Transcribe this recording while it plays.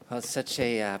Well, it's such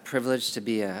a privilege to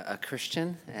be a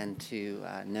Christian and to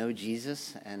know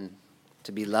Jesus and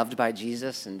to be loved by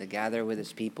Jesus and to gather with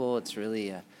his people. It's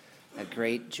really a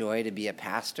great joy to be a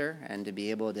pastor and to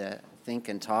be able to think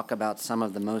and talk about some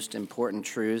of the most important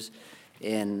truths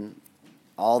in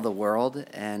all the world.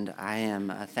 And I am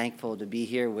thankful to be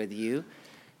here with you.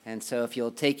 And so if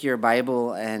you'll take your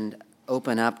Bible and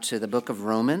open up to the book of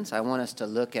Romans, I want us to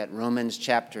look at Romans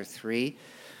chapter 3.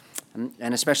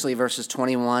 And especially verses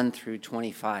 21 through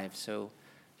 25. So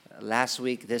last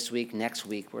week, this week, next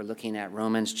week, we're looking at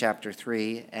Romans chapter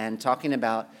 3 and talking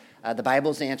about the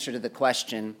Bible's answer to the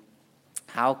question,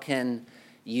 how can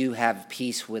you have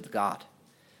peace with God?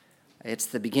 It's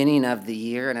the beginning of the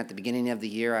year, and at the beginning of the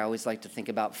year, I always like to think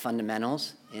about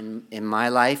fundamentals in my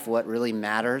life, what really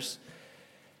matters.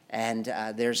 And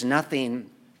there's nothing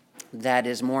that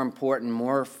is more important,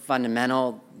 more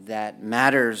fundamental, that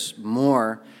matters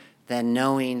more than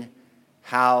knowing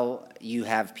how you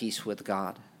have peace with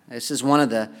God. This is one of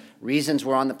the reasons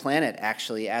we're on the planet,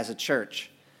 actually, as a church,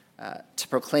 to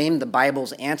proclaim the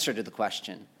Bible's answer to the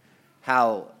question,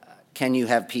 how can you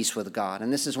have peace with God?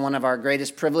 And this is one of our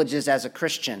greatest privileges as a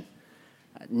Christian,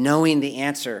 knowing the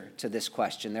answer to this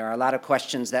question. There are a lot of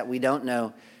questions that we don't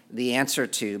know the answer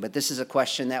to, but this is a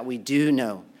question that we do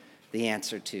know the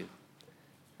answer to.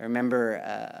 I remember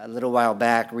a little while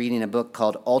back reading a book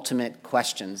called Ultimate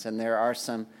Questions, and there are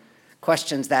some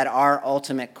questions that are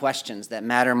ultimate questions that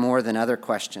matter more than other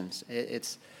questions.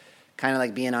 It's kind of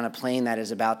like being on a plane that is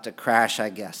about to crash,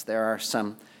 I guess. There are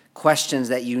some questions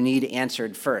that you need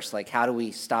answered first, like how do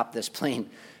we stop this plane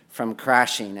from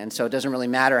crashing? And so it doesn't really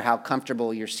matter how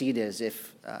comfortable your seat is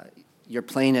if your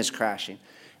plane is crashing.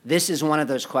 This is one of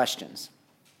those questions.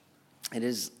 It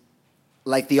is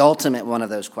like the ultimate one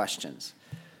of those questions.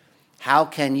 How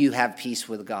can you have peace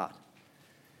with God?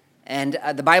 And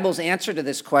the Bible's answer to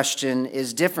this question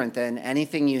is different than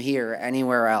anything you hear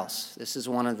anywhere else. This is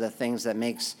one of the things that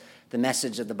makes the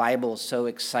message of the Bible so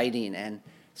exciting and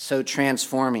so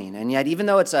transforming. And yet, even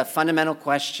though it's a fundamental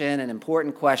question, an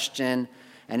important question,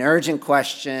 an urgent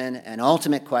question, an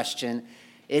ultimate question,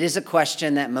 it is a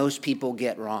question that most people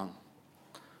get wrong.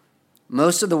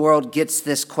 Most of the world gets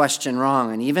this question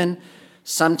wrong, and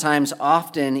sometimes,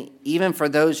 often, even for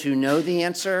those who know the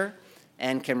answer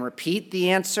and can repeat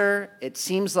the answer, it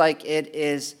seems like it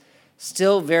is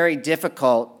still very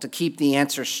difficult to keep the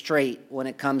answer straight when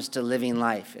it comes to living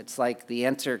life. It's like the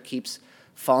answer keeps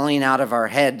falling out of our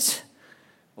heads,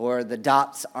 or the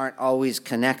dots aren't always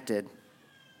connected.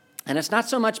 And it's not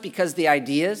so much because the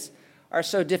ideas are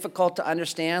so difficult to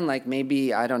understand, like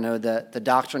maybe, I don't know, the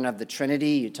doctrine of the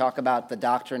Trinity. You talk about the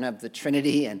doctrine of the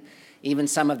Trinity, and even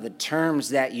some of the terms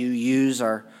that you use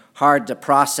are hard to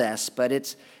process, but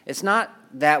it's not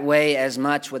that way as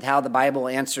much with how the Bible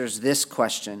answers this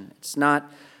question. It's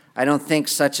not, I don't think,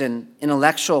 such an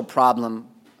intellectual problem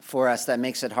for us that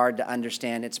makes it hard to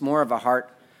understand. It's more of a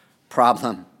heart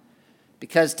problem.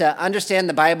 Because to understand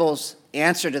the Bible's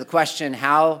answer to the question,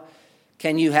 how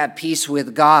can you have peace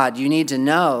with God, you need to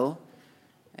know,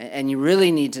 and you really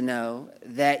need to know,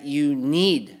 that you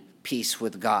need peace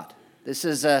with God. This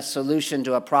is a solution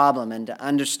to a problem, and to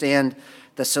understand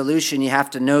the solution, you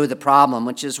have to know the problem,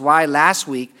 which is why last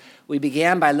week we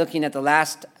began by looking at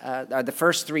the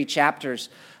first three chapters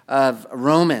of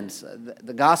Romans.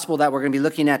 The gospel that we're going to be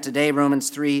looking at today,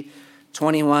 Romans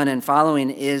 3:21 and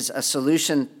following, is a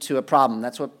solution to a problem.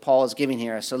 That's what Paul is giving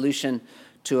here, a solution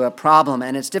to a problem.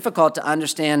 And it's difficult to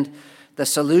understand the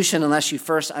solution unless you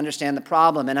first understand the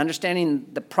problem. And understanding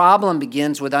the problem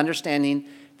begins with understanding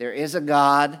there is a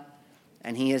God,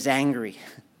 and he is angry.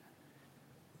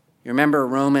 You remember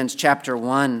Romans chapter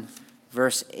 1,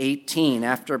 verse 18.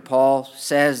 After Paul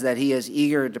says that he is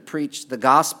eager to preach the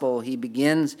gospel, he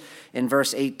begins in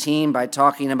verse 18 by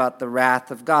talking about the wrath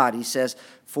of God. He says,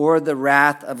 "For the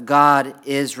wrath of God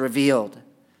is revealed."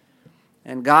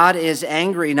 And God is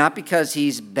angry not because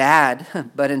he's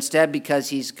bad, but instead because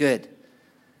he's good.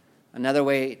 Another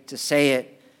way to say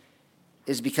it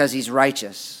is because he's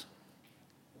righteous.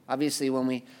 Obviously, when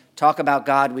we talk about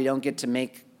God, we don't get to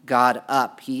make God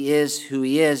up. He is who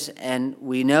he is, and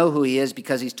we know who he is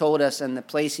because he's told us, and the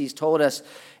place he's told us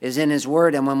is in his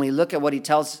word. And when we look at what he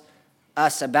tells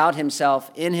us about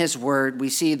himself in his word, we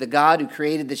see the God who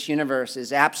created this universe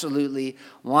is absolutely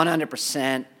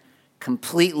 100%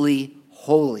 completely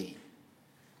holy,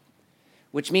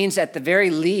 which means at the very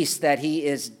least that he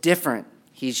is different.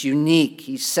 He's unique.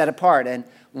 He's set apart. And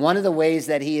one of the ways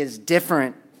that he is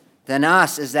different than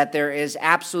us is that there is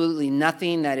absolutely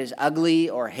nothing that is ugly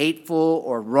or hateful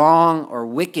or wrong or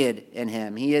wicked in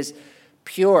him. He is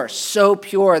pure, so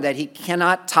pure that he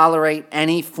cannot tolerate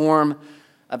any form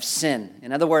of sin.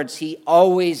 In other words, he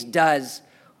always does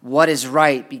what is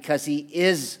right because he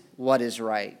is what is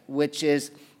right, which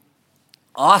is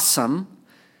awesome.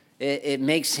 It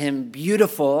makes him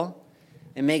beautiful.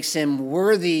 It makes him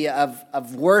worthy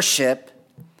of worship.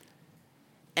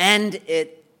 And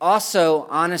it also,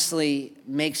 honestly,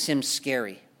 makes him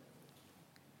scary.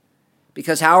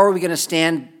 Because how are we going to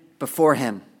stand before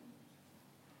him?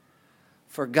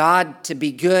 For God to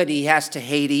be good, he has to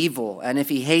hate evil. And if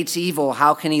he hates evil,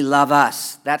 how can he love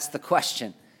us? That's the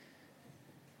question.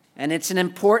 And it's an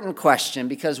important question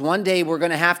because one day we're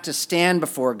going to have to stand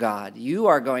before God. You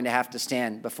are going to have to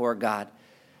stand before God.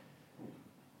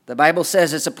 The Bible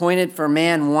says it's appointed for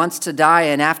man once to die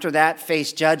and after that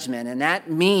face judgment. And that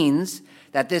means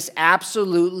that this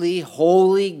absolutely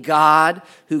holy God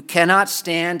who cannot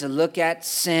stand to look at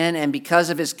sin and because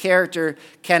of his character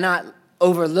cannot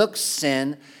overlook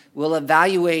sin will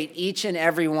evaluate each and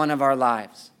every one of our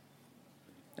lives.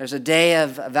 There's a day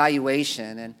of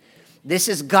evaluation, and this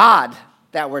is God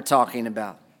that we're talking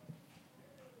about.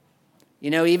 You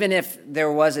know, even if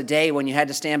there was a day when you had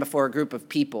to stand before a group of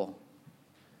people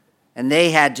and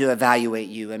they had to evaluate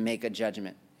you and make a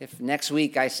judgment. If next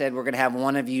week I said we're going to have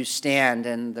one of you stand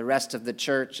and the rest of the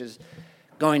church is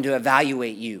going to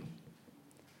evaluate you,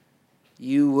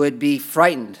 you would be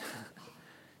frightened,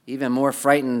 even more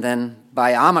frightened than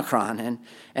by Omicron.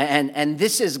 And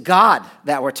this is God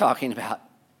that we're talking about.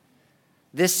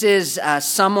 This is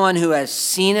someone who has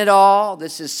seen it all.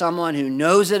 This is someone who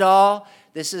knows it all.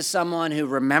 This is someone who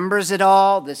remembers it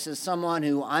all. This is someone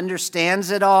who understands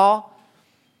it all.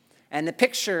 And the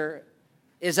picture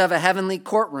is of a heavenly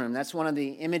courtroom. That's one of the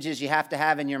images you have to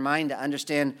have in your mind to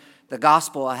understand the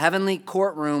gospel. A heavenly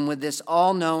courtroom with this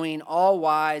all-knowing,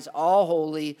 all-wise,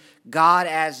 all-holy God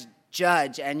as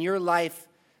judge and your life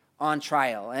on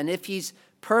trial. And if he's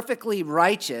perfectly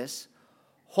righteous,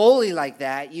 holy like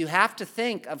that, you have to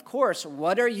think, of course,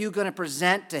 what are you going to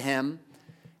present to him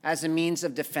as a means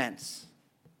of defense?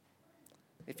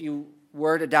 If you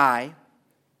were to die,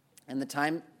 and the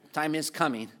time is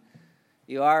coming,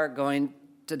 you are going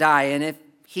to die. And if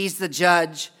he's the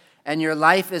judge and your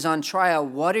life is on trial,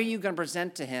 what are you going to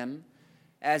present to him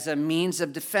as a means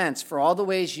of defense for all the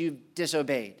ways you've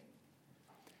disobeyed?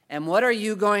 And what are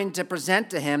you going to present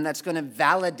to him that's going to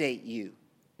validate you,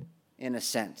 in a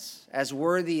sense, as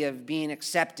worthy of being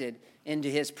accepted into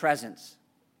his presence?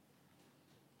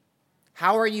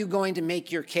 How are you going to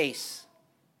make your case?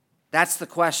 That's the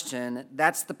question.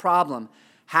 That's the problem.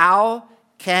 How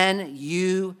can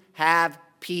you have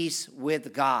peace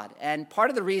with God? And part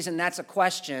of the reason that's a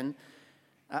question,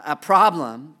 a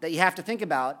problem that you have to think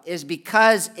about, is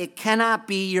because it cannot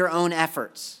be your own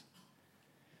efforts,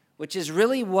 which is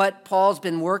really what Paul's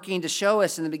been working to show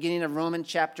us in the beginning of Romans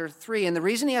chapter 3. And the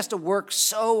reason he has to work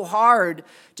so hard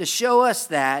to show us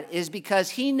that is because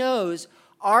he knows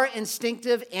our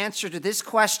instinctive answer to this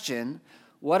question,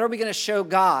 what are we going to show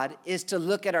God, is to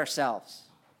look at ourselves.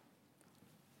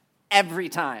 Every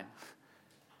time.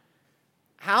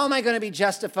 How am I going to be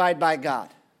justified by God?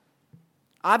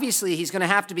 Obviously, he's going to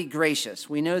have to be gracious.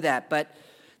 We know that, but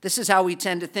this is how we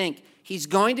tend to think. He's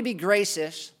going to be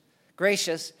gracious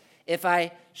if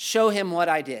I show him what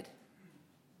I did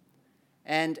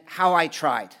and how I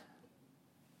tried.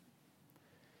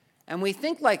 And we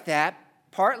think like that,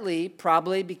 partly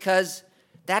probably because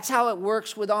that's how it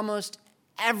works with almost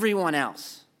everyone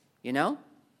else, you know?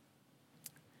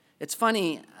 It's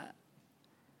funny,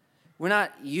 we're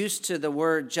not used to the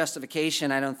word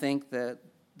justification, I don't think, the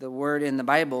word in the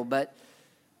Bible, but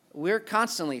we're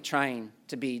constantly trying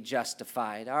to be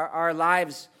justified. Our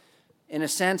lives, in a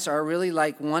sense, are really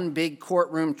like one big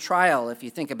courtroom trial, if you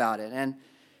think about it. And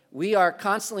we are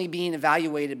constantly being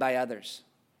evaluated by others.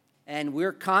 And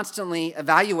we're constantly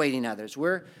evaluating others.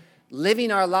 We're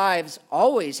living our lives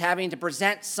always having to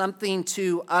present something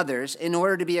to others in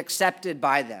order to be accepted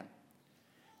by them.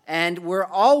 And we're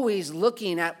always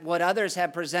looking at what others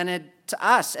have presented to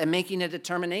us and making a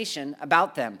determination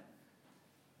about them.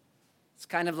 It's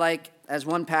kind of like, as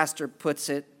one pastor puts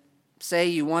it, say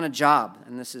you want a job,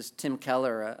 and this is Tim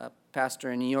Keller, a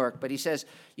pastor in New York, but he says,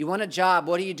 you want a job,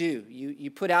 what do?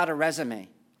 You put out a resume.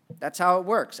 That's how it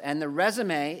works. And the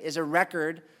resume is a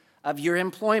record of your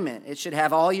employment. It should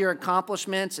have all your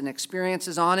accomplishments and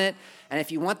experiences on it. And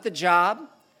if you want the job,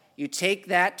 you take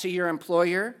that to your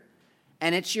employer,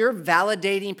 and it's your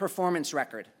validating performance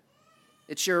record.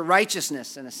 It's your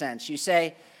righteousness, in a sense. You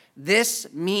say,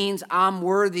 this means I'm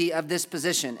worthy of this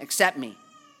position. Accept me.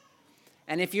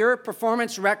 And if your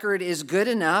performance record is good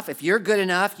enough, if you're good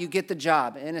enough, you get the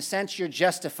job. In a sense, you're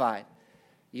justified.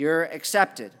 You're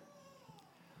accepted.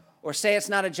 Or say it's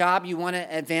not a job, you want an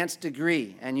advanced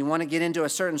degree and you want to get into a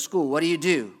certain school. What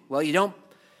do? Well, you don't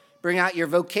bring out your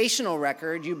vocational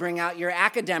record, you bring out your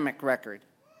academic record.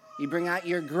 You bring out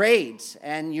your grades,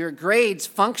 and your grades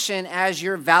function as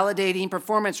your validating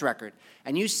performance record.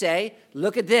 And you say,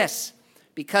 look at this.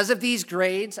 Because of these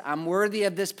grades, I'm worthy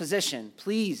of this position.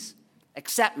 Please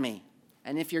accept me.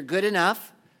 And if you're good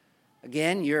enough,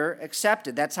 again, you're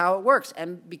accepted. That's how it works.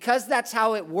 And because that's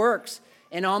how it works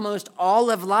in almost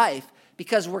all of life,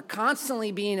 because we're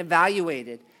constantly being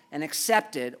evaluated and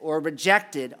accepted or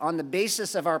rejected on the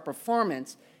basis of our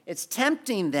performance, it's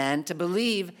tempting then to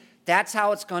believe that's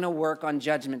how it's going to work on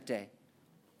Judgment Day.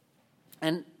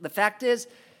 And the fact is,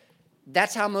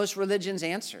 that's how most religions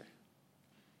answer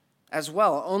as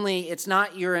well. Only it's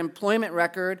not your employment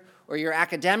record or your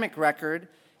academic record.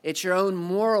 It's your own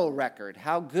moral record,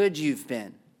 how good you've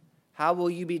been. How will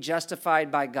you be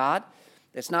justified by God?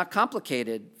 It's not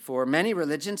complicated. For many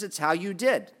religions, it's how you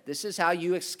did. This is how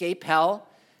you escape hell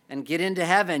and get into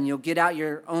heaven. You'll get out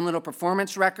your own little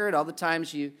performance record, all the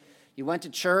times you went to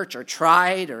church or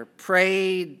tried or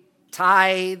prayed,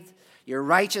 tithed, your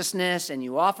righteousness, and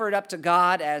you offer it up to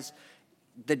God as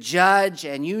the judge,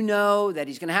 and you know that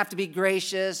he's going to have to be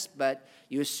gracious, but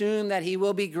you assume that he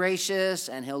will be gracious,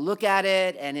 and he'll look at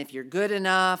it, and if you're good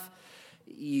enough,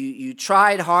 you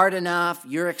tried hard enough,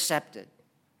 you're accepted.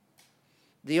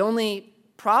 The only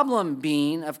problem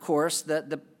being, of course,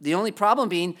 the only problem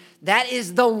being that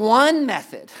is the one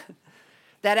method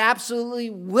that absolutely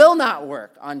will not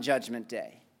work on Judgment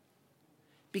Day.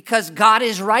 Because God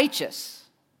is righteous.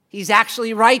 He's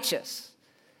actually righteous.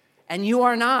 And you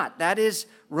are not. That is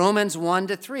Romans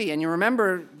 1-3. And you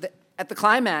remember at the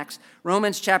climax,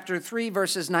 Romans chapter 3,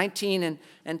 verses 19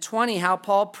 and 20, how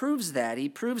Paul proves that. He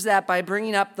proves that by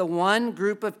bringing up the one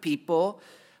group of people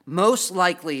most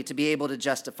likely to be able to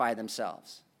justify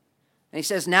themselves. And he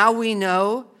says, now we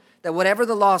know that whatever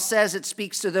the law says, it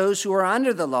speaks to those who are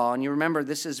under the law. And you remember,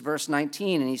 this is verse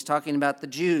 19, and he's talking about the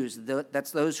Jews. That's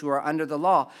those who are under the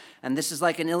law. And this is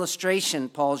like an illustration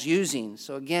Paul's using.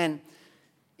 So again,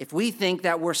 if we think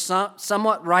that we're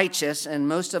somewhat righteous, and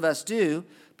most of us do,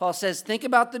 Paul says, think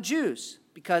about the Jews.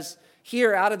 Because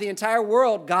here, out of the entire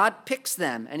world, God picks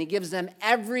them, and he gives them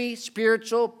every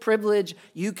spiritual privilege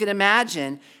you could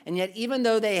imagine. And yet, even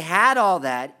though they had all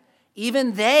that,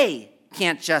 even they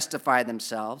can't justify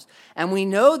themselves. And we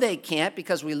know they can't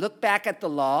because we look back at the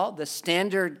law, the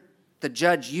standard the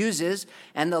judge uses,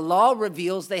 and the law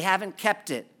reveals they haven't kept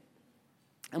it.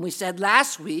 And we said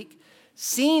last week,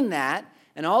 seeing that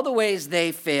and all the ways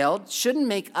they failed shouldn't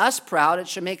make us proud. It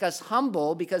should make us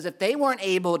humble, because if they weren't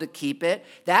able to keep it,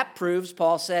 that proves,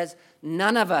 Paul says,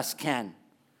 none of us can.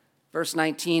 Verse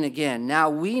 19 again, now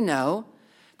we know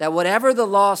that whatever the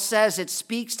law says, it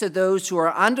speaks to those who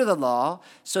are under the law,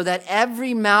 so that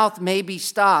every mouth may be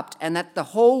stopped and that the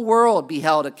whole world be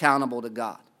held accountable to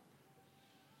God.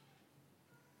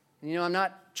 You know, I'm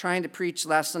not trying to preach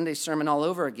last Sunday's sermon all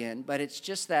over again, but it's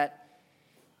just that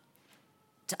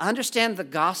to understand the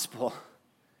gospel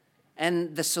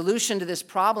and the solution to this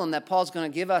problem that Paul's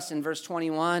going to give us in verse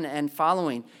 21 and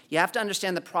following, you have to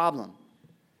understand the problem.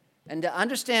 And to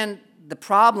understand the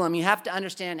problem, you have to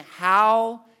understand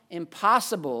how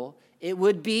impossible it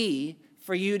would be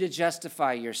for you to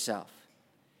justify yourself.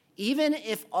 Even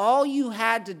if all you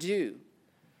had to do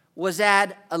was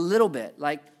add a little bit,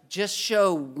 like just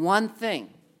show one thing.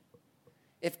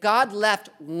 If God left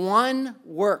one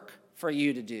work for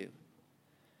you to do,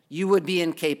 you would be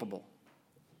incapable.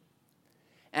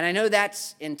 And I know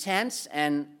that's intense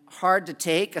and hard to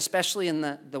take, especially in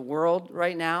the world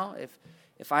right now.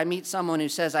 If I meet someone who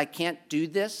says, I can't do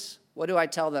this, what do I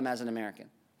tell them as an American?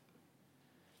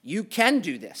 You can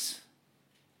do this.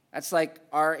 That's like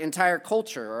our entire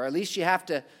culture, or at least you have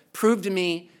to prove to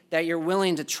me that you're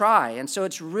willing to try. And so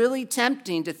it's really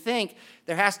tempting to think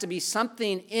there has to be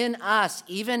something in us,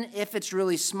 even if it's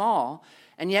really small.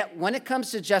 And yet, when it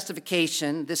comes to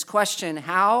justification, this question,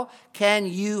 how can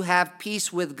you have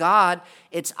peace with God?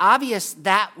 It's obvious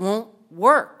that won't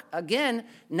work. Again,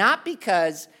 not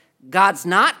because God's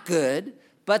not good,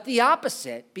 but the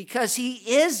opposite, because he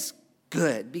is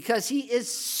good, because he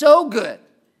is so good.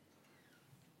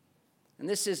 And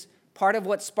this is part of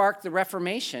what sparked the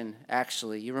Reformation,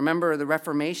 actually. You remember the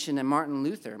Reformation and Martin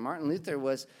Luther. Martin Luther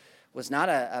was not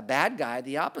a bad guy,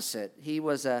 the opposite. He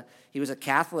was a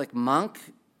Catholic monk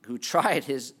who tried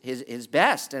his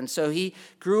best. And so he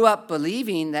grew up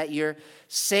believing that you're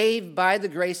saved by the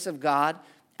grace of God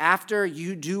after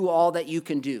you do all that you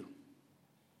can do.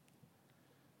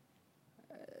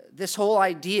 This whole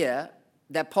idea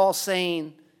that Paul's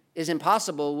saying is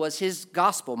impossible was his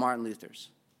gospel, Martin Luther's.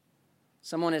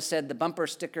 Someone has said the bumper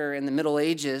sticker in the Middle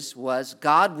Ages was,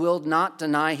 God will not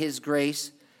deny his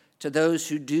grace to those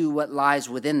who do what lies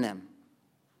within them,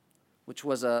 which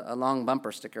was a long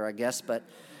bumper sticker, I guess. But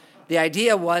the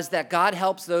idea was that God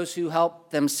helps those who help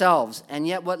themselves. And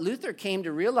yet what Luther came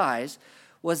to realize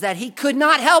was that he could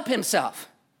not help himself.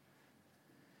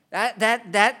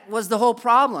 That was the whole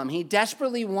problem. He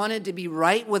desperately wanted to be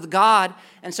right with God,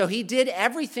 and so he did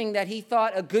everything that he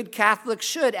thought a good Catholic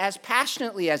should as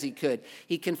passionately as he could.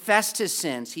 He confessed his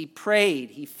sins, he prayed,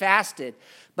 he fasted,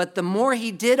 but the more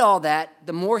he did all that,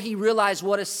 the more he realized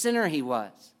what a sinner he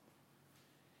was.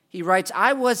 He writes,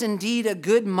 I was indeed a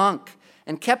good monk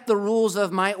and kept the rules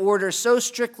of my order so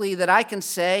strictly that I can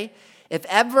say, if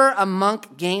ever a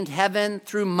monk gained heaven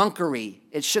through monkery,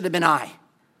 it should have been I.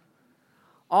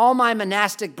 All my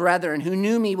monastic brethren who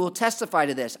knew me will testify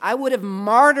to this. I would have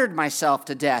martyred myself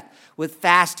to death with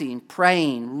fasting,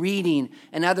 praying, reading,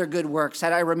 and other good works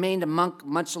had I remained a monk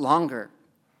much longer.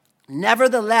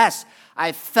 Nevertheless,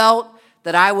 I felt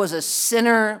that I was a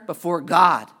sinner before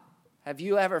God. Have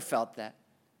you ever felt that?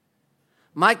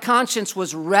 My conscience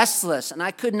was restless, and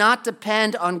I could not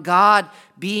depend on God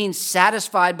being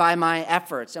satisfied by my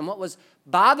efforts. And what was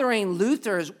bothering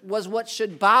Luther was what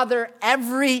should bother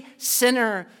every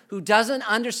sinner who doesn't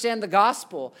understand the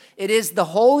gospel. It is the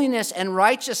holiness and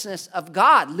righteousness of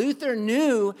God. Luther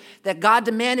knew that God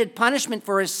demanded punishment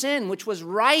for his sin, which was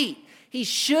right. He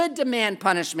should demand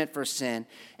punishment for sin.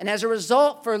 And as a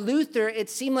result, for Luther, it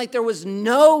seemed like there was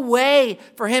no way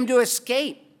for him to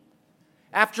escape.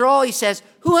 After all, he says,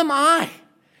 who am I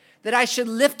that I should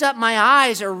lift up my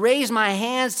eyes or raise my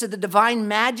hands to the divine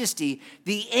majesty?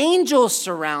 The angels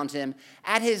surround him.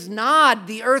 At his nod,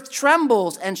 the earth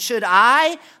trembles. And should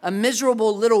I, a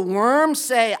miserable little worm,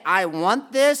 say, I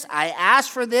want this, I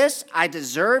ask for this, I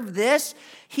deserve this?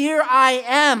 Here I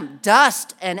am,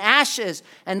 dust and ashes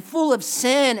and full of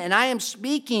sin, and I am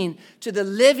speaking to the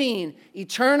living,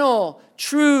 eternal,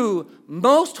 true,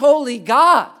 most holy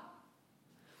God.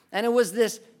 And it was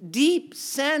this deep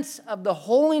sense of the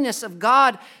holiness of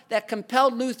God that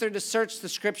compelled Luther to search the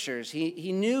scriptures.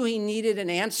 He knew he needed an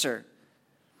answer.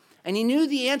 And he knew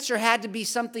the answer had to be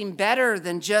something better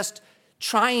than just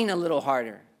trying a little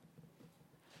harder.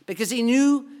 Because he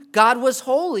knew God was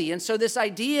holy. And so this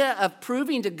idea of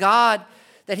proving to God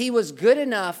that he was good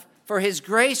enough for his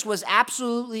grace was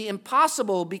absolutely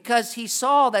impossible, because he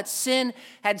saw that sin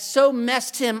had so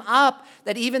messed him up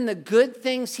that even the good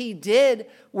things he did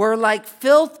were like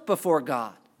filth before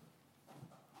God.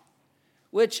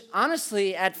 Which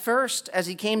honestly, at first, as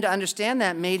he came to understand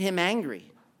that, made him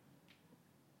angry.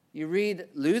 You read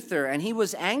Luther, and he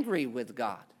was angry with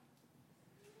God.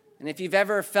 And if you've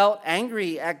ever felt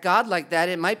angry at God like that,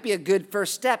 it might be a good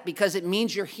first step, because it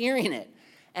means you're hearing it.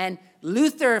 And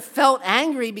Luther felt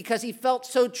angry because he felt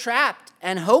so trapped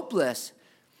and hopeless,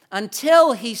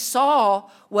 until he saw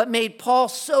what made Paul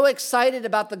so excited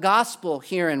about the gospel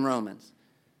here in Romans.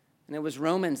 And it was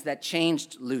Romans that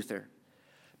changed Luther.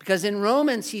 Because in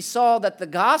Romans, he saw that the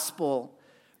gospel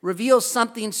reveals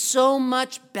something so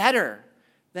much better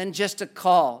than just a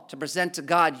call to present to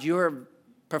God your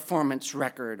performance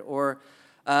record, or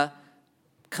a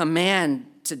command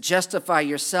to justify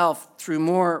yourself through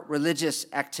more religious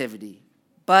activity.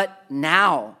 But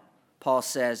now, Paul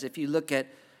says, if you look at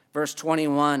verse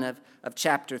 21 of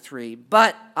chapter 3,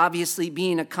 but obviously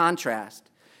being a contrast,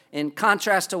 in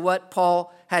contrast to what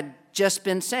Paul had just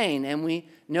been saying. And we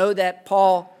know that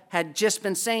Paul had just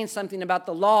been saying something about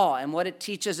the law and what it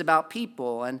teaches about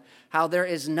people and how there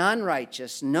is none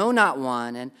righteous, no, not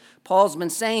one. And Paul's been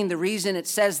saying the reason it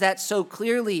says that so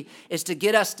clearly is to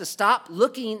get us to stop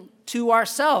looking to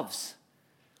ourselves.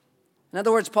 In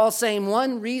other words, Paul's saying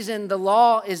one reason the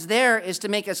law is there is to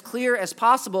make as clear as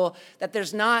possible that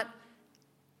there's not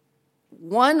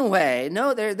one way,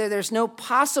 there's no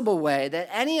possible way that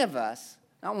any of us,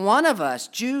 not one of us,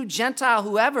 Jew, Gentile,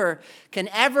 whoever, can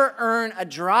ever earn a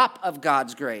drop of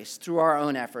God's grace through our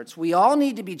own efforts. We all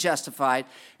need to be justified,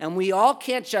 and we all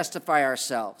can't justify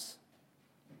ourselves.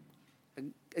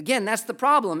 Again, that's the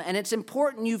problem, and it's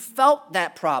important you felt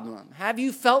that problem. Have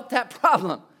you felt that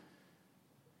problem?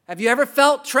 Have you ever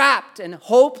felt trapped and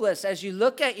hopeless as you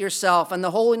look at yourself and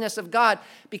the holiness of God?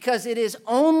 Because it is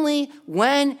only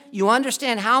when you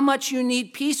understand how much you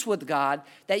need peace with God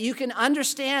that you can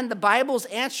understand the Bible's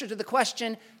answer to the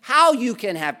question how you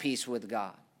can have peace with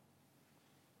God.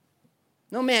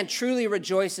 No man truly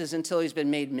rejoices until he's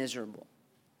been made miserable.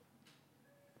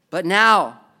 But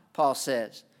now, Paul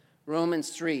says, Romans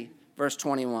 3, verse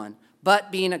 21,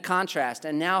 but being a contrast,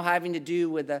 and now having to do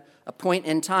with a point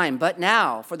in time. But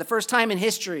now, for the first time in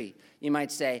history, you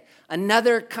might say,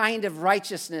 another kind of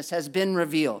righteousness has been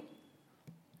revealed.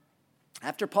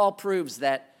 After Paul proves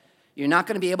that you're not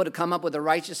going to be able to come up with a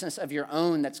righteousness of your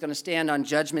own that's going to stand on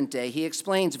Judgment Day, he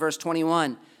explains, verse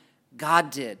 21, God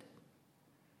did.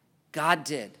 God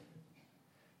did.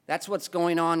 That's what's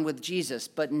going on with Jesus.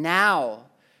 But now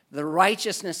the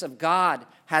righteousness of God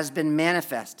has been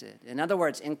manifested. In other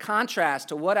words, in contrast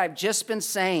to what I've just been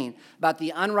saying about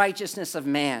the unrighteousness of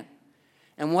man,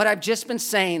 and what I've just been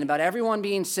saying about everyone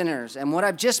being sinners, and what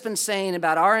I've just been saying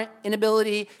about our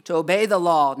inability to obey the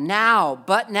law,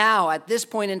 but now, at this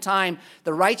point in time,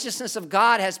 the righteousness of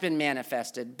God has been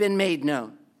manifested, been made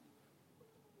known.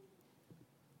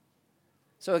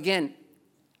 So again,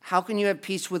 how can you have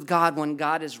peace with God when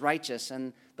God is righteous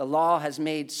and the law has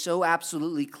made so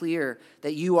absolutely clear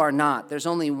that you are not? There's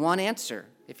only one answer.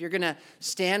 If you're going to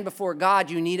stand before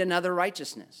God, you need another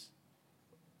righteousness.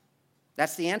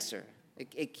 That's the answer.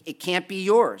 It can't be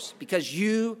yours because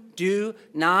you do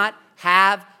not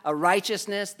have a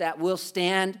righteousness that will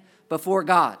stand before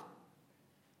God.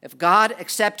 If God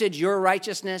accepted your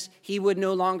righteousness, he would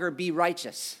no longer be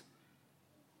righteous.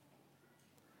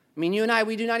 I mean, you and I,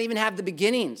 we do not even have the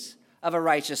beginnings of a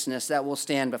righteousness that will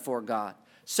stand before God.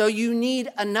 So you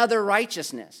need another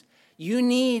righteousness. You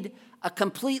need a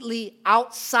completely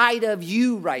outside of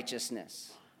you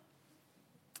righteousness.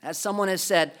 As someone has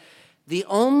said, the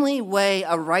only way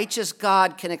a righteous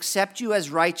God can accept you as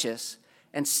righteous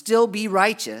and still be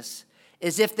righteous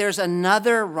is if there's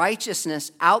another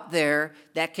righteousness out there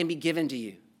that can be given to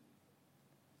you.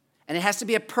 And it has to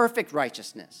be a perfect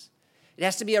righteousness. It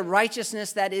has to be a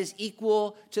righteousness that is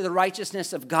equal to the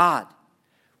righteousness of God,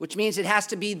 which means it has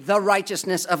to be the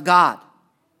righteousness of God.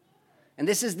 And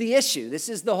this is the issue. This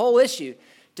is the whole issue.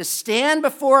 To stand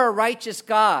before a righteous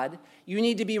God, you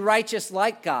need to be righteous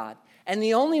like God. And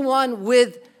the only one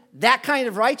with that kind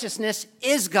of righteousness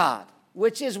is God,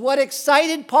 which is what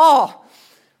excited Paul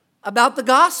about the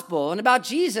gospel and about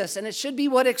Jesus. And it should be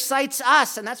what excites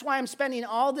us. And that's why I'm spending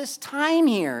all this time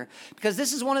here, because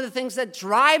this is one of the things that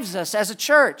drives us as a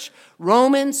church.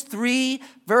 Romans 3,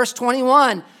 verse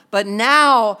 21. But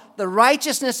now the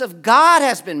righteousness of God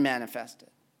has been manifested.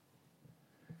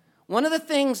 One of the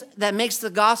things that makes the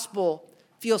gospel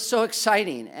feel so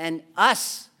exciting and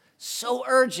us so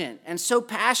urgent and so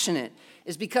passionate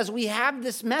is because we have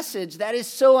this message that is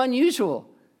so unusual.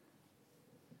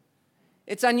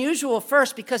 It's unusual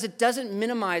first because it doesn't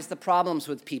minimize the problems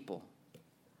with people.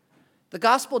 The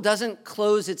gospel doesn't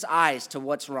close its eyes to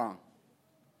what's wrong.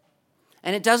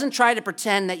 And it doesn't try to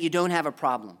pretend that you don't have a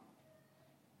problem.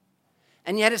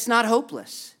 And yet it's not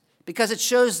hopeless because it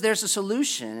shows there's a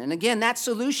solution. And again, that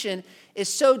solution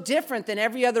is so different than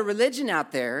every other religion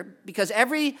out there because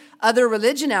every other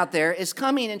religion out there is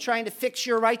coming and trying to fix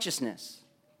your righteousness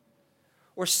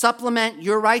or supplement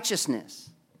your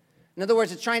righteousness. In other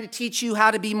words, it's trying to teach you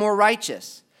how to be more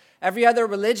righteous. Every other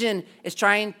religion is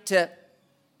trying to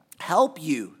help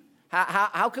you.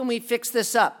 How can we fix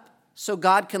this up so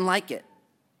God can like it?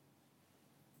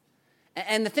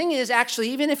 And the thing is, actually,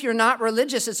 even if you're not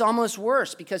religious, it's almost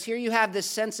worse because here you have this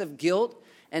sense of guilt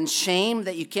and shame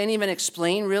that you can't even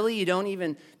explain, really. You don't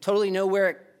even totally know where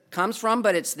it comes from,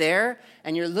 but it's there.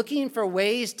 And you're looking for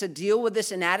ways to deal with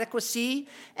this inadequacy.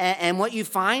 And what you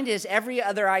find is every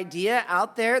other idea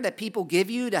out there that people give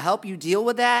you to help you deal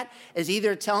with that is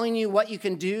either telling you what you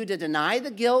can do to deny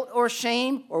the guilt or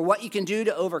shame or what you can do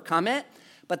to overcome it.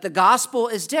 But the gospel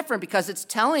is different because it's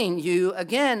telling you,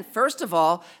 again, first of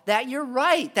all, that you're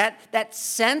right. That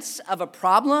sense of a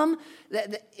problem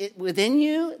within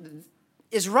you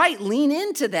is right. Lean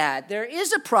into that. There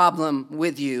is a problem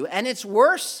with you, and it's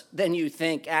worse than you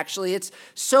think, actually. It's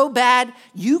so bad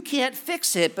you can't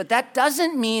fix it, but that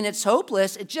doesn't mean it's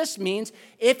hopeless. It just means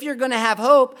if you're going to have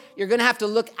hope, you're going to have to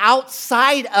look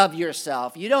outside of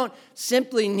yourself. You don't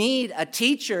simply need a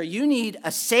teacher. You need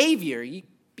a savior.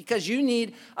 Because you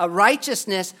need a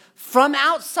righteousness from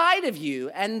outside of you.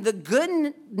 And the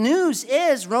good news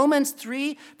is Romans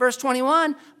 3, verse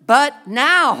 21, but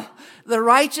now the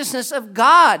righteousness of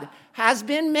God has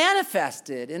been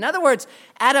manifested. In other words,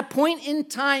 at a point in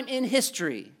time in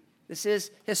history, this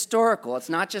is historical, it's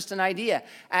not just an idea.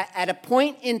 At a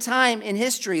point in time in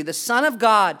history, the Son of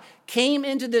God came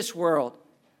into this world.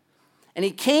 And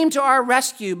he came to our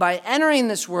rescue by entering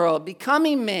this world,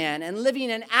 becoming man, and living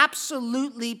an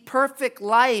absolutely perfect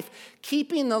life,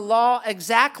 keeping the law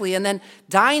exactly, and then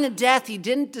dying a death he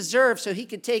didn't deserve so he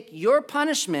could take your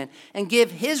punishment and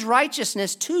give his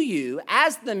righteousness to you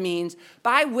as the means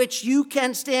by which you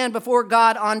can stand before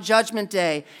God on Judgment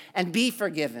Day and be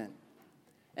forgiven.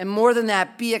 And more than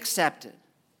that, be accepted.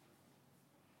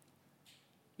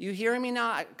 You hearing me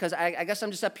now? Because I guess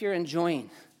I'm just up here enjoying.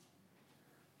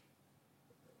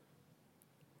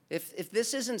 if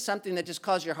this isn't something that just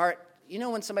causes your heart,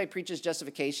 when somebody preaches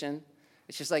justification,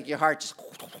 it's just like your heart just,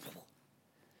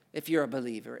 if you're a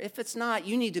believer. If it's not,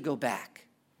 you need to go back.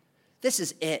 This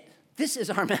is it. This is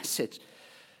our message.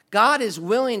 God is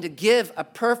willing to give a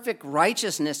perfect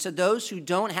righteousness to those who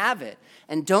don't have it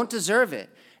and don't deserve it.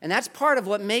 And that's part of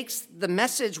what makes the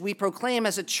message we proclaim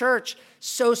as a church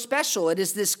so special. It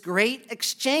is this great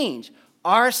exchange.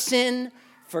 Our sin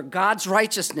for God's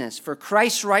righteousness, for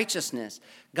Christ's righteousness.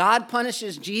 God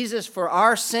punishes Jesus for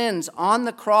our sins on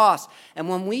the cross. And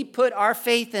when we put our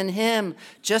faith in him,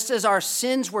 just as our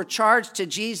sins were charged to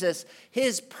Jesus,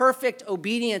 his perfect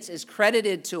obedience is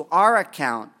credited to our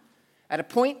account. At a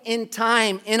point in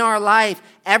time in our life,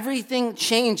 everything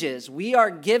changes. We are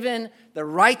given the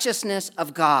righteousness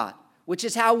of God, which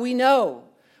is how we know.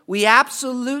 We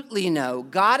absolutely know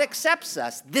God accepts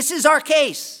us. This is our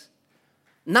case.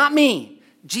 Not me,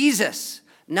 Jesus.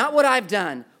 Not what I've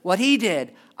done, what he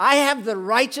did. I have the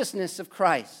righteousness of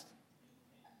Christ.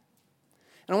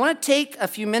 And I want to take a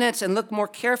few minutes and look more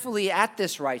carefully at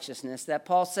this righteousness that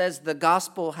Paul says the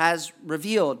gospel has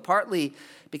revealed, partly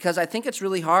because I think it's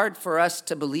really hard for us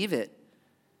to believe it,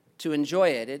 to enjoy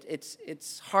it.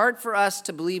 It's hard for us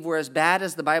to believe we're as bad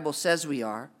as the Bible says we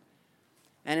are,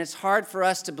 and it's hard for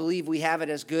us to believe we have it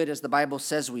as good as the Bible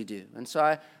says we do. And so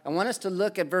I want us to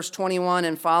look at verse 21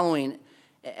 and following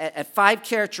at 5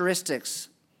 characteristics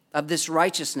of this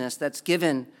righteousness that's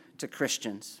given to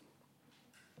Christians.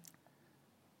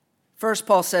 First,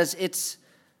 Paul says it's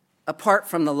apart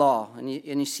from the law, and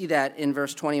you see that in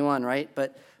verse 21, right?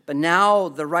 But now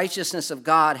the righteousness of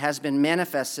God has been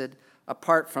manifested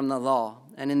apart from the law.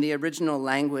 And in the original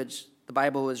language the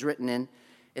Bible was written in,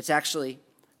 it's actually,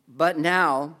 but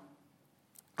now,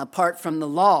 apart from the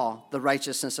law, the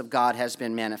righteousness of God has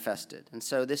been manifested. And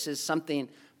so this is something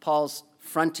Paul's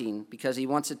fronting because he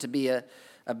wants it to be a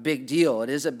big deal. It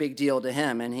is a big deal to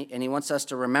him, and he wants us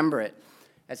to remember it.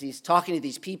 As he's talking to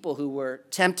these people who were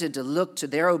tempted to look to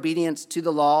their obedience to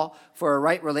the law for a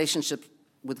right relationship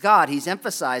with God, he's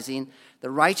emphasizing the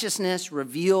righteousness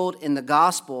revealed in the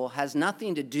gospel has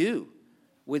nothing to do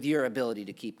with your ability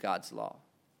to keep God's law.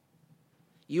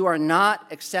 You are not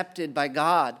accepted by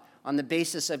God on the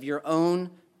basis of your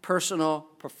own personal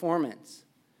performance.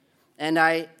 And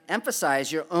I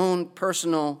emphasize your own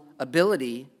personal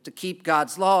ability to keep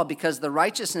God's law because the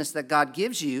righteousness that God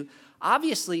gives you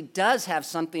obviously does have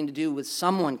something to do with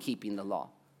someone keeping the law.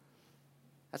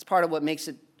 That's part of what makes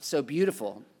it so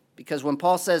beautiful. Because when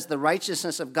Paul says the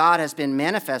righteousness of God has been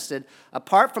manifested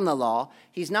apart from the law,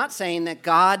 he's not saying that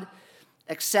God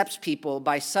accepts people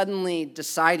by suddenly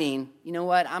deciding, you know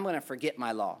what, I'm going to forget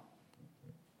my law.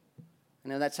 I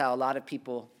know that's how a lot of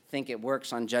people think it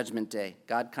works on Judgment Day.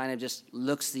 God kind of just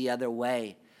looks the other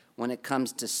way when it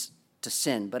comes to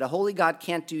sin. But a holy God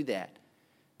can't do that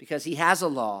because he has a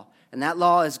law, and that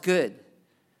law is good.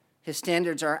 His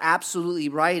standards are absolutely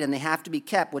right, and they have to be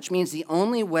kept, which means the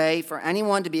only way for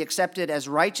anyone to be accepted as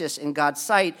righteous in God's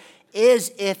sight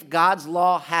is if God's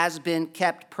law has been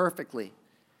kept perfectly.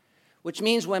 Which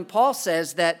means when Paul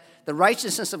says that the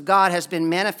righteousness of God has been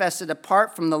manifested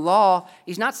apart from the law,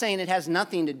 he's not saying it has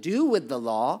nothing to do with the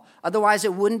law, otherwise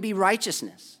it wouldn't be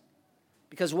righteousness.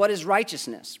 Because what is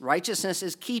righteousness? Righteousness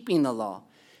is keeping the law.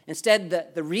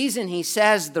 Instead, the reason he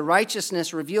says the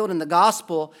righteousness revealed in the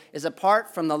gospel is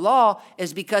apart from the law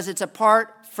is because it's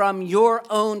apart from your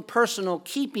own personal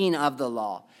keeping of the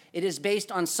law. It is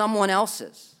based on someone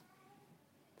else's.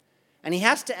 And he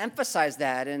has to emphasize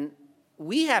that, and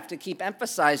we have to keep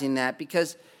emphasizing that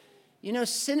because,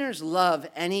 sinners love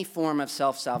any form of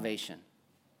self-salvation.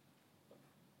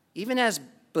 Even as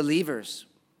believers,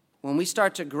 when we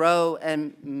start to grow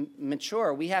and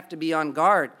mature, we have to be on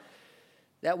guard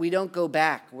that we don't go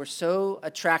back. We're so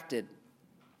attracted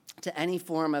to any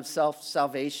form of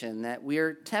self-salvation that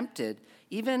we're tempted,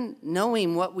 even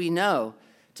knowing what we know,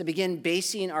 to begin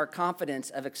basing our confidence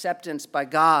of acceptance by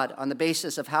God on the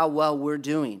basis of how well we're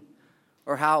doing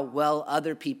or how well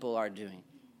other people are doing,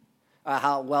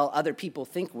 how well other people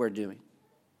think we're doing.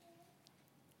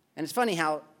 And it's funny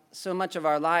how so much of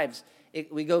our lives,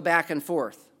 we go back and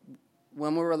forth.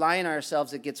 When we're relying on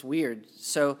ourselves, it gets weird.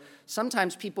 So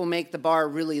sometimes people make the bar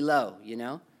really low,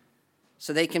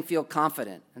 so they can feel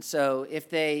confident. And so if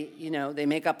they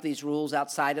make up these rules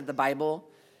outside of the Bible,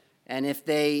 and if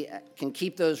they can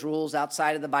keep those rules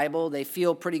outside of the Bible, they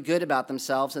feel pretty good about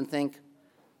themselves and think,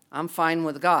 I'm fine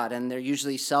with God. And they're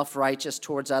usually self-righteous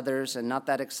towards others and not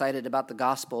that excited about the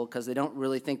gospel because they don't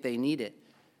really think they need it.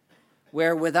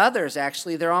 Where with others,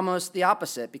 actually, they're almost the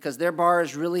opposite because their bar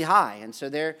is really high. And so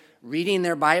they're reading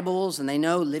their Bibles and they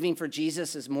know living for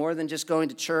Jesus is more than just going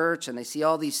to church, and they see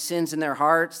all these sins in their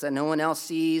hearts that no one else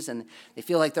sees, and they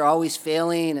feel like they're always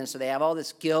failing, and so they have all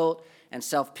this guilt and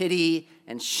self-pity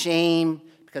and shame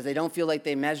because they don't feel like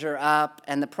they measure up.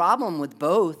 And the problem with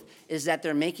both is that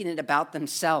they're making it about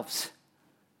themselves,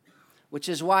 which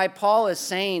is why Paul is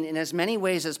saying in as many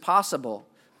ways as possible,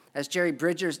 as Jerry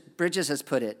Bridges has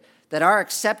put it, that our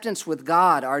acceptance with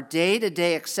God, our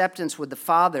day-to-day acceptance with the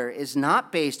Father, is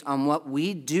not based on what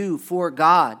we do for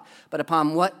God, but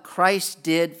upon what Christ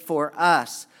did for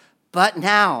us. But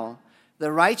now,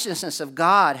 the righteousness of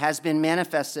God has been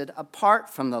manifested apart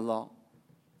from the law.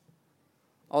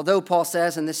 Although Paul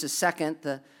says, and this is second,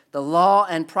 the law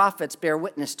and prophets bear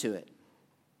witness to it.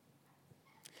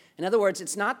 In other words,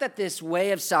 it's not that this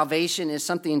way of salvation is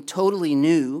something totally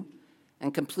new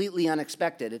and completely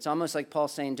unexpected. It's almost like Paul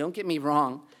saying, don't get me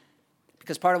wrong,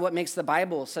 because part of what makes the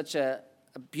Bible such a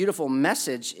beautiful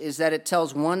message is that it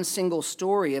tells one single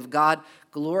story of God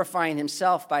glorifying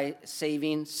himself by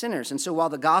saving sinners. And so while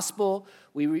the gospel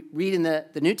we read in the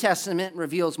New Testament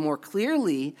reveals more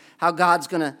clearly how God's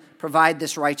going to provide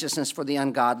this righteousness for the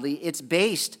ungodly, it's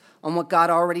based on what God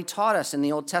already taught us in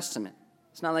the Old Testament.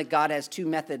 It's not like God has two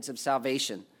methods of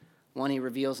salvation. One he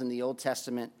reveals in the Old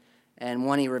Testament and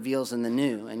one he reveals in the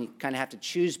New, and you kind of have to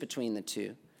choose between the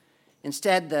two.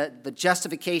 Instead, the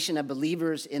justification of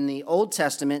believers in the Old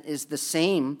Testament is the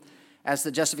same as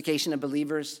the justification of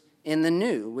believers in the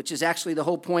New, which is actually the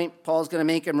whole point Paul's going to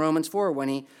make in Romans 4 when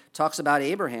he talks about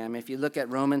Abraham. If you look at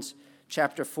Romans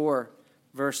chapter 4,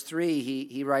 verse 3,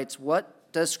 he writes,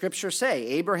 what does Scripture say?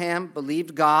 Abraham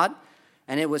believed God,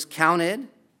 and it was counted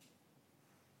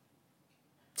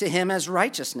to him as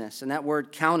righteousness. And that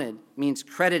word counted means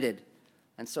credited.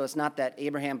 And so it's not that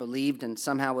Abraham believed and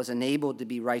somehow was enabled to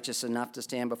be righteous enough to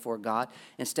stand before God.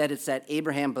 Instead, it's that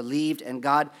Abraham believed and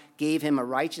God gave him a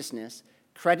righteousness,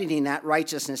 crediting that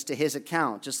righteousness to his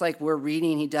account, just like we're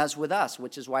reading he does with us,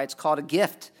 which is why it's called a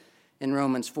gift in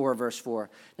Romans 4, verse 4.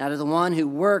 Now to the one who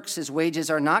works, his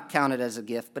wages are not counted as a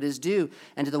gift, but is due.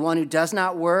 And to the one who does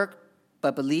not work,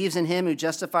 but believes in him who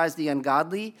justifies the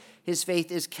ungodly, his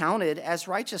faith is counted as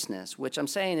righteousness, which I'm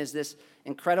saying is this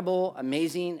incredible,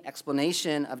 amazing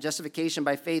explanation of justification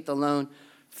by faith alone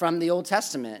from the Old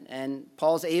Testament. And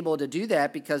Paul's able to do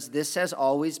that because this has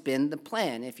always been the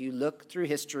plan. If you look through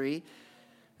history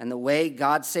and the way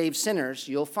God saves sinners,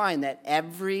 you'll find that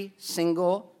every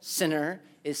single sinner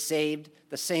is saved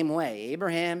the same way.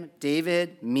 Abraham,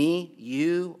 David, me,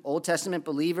 you, Old Testament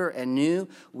believer and new,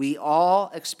 we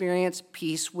all experience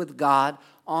peace with God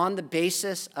on the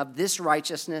basis of this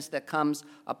righteousness that comes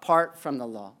apart from the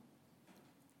law.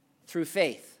 Through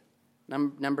faith.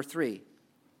 Number 3,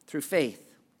 through faith.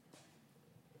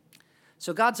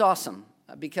 So God's awesome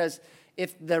because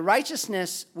if the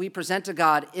righteousness we present to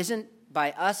God isn't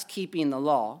by us keeping the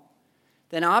law,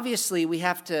 then obviously we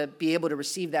have to be able to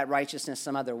receive that righteousness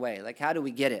some other way. Like, how do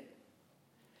we get it?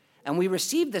 And we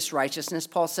receive this righteousness,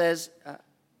 Paul says,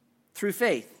 through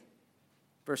faith,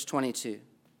 verse 22.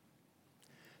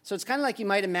 So it's kind of like you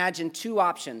might imagine two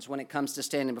options when it comes to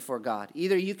standing before God.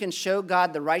 Either you can show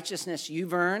God the righteousness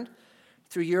you've earned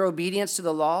through your obedience to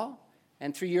the law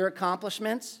and through your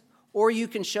accomplishments, or you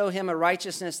can show him a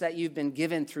righteousness that you've been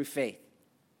given through faith.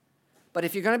 But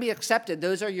if you're going to be accepted,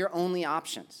 those are your only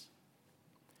options.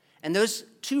 And those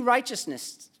two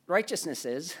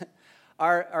righteousnesses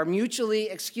are mutually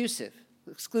exclusive.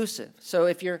 So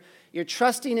if you're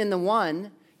trusting in the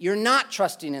one, you're not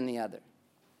trusting in the other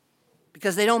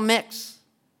because they don't mix.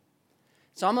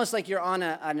 It's almost like you're on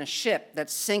a ship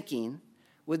that's sinking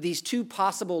with these two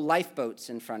possible lifeboats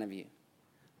in front of you.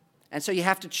 And so you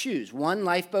have to choose. One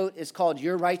lifeboat is called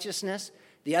your righteousness.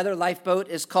 The other lifeboat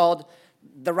is called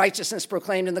the righteousness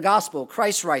proclaimed in the gospel,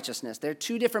 Christ's righteousness. They're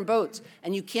two different boats,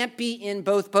 and you can't be in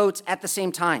both boats at the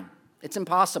same time. It's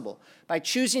impossible. By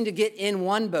choosing to get in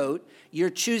one boat, you're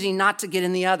choosing not to get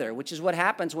in the other, which is what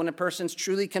happens when a person's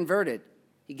truly converted.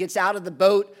 He gets out of the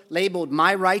boat labeled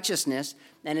my righteousness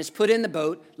and is put in the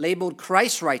boat labeled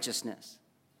Christ's righteousness.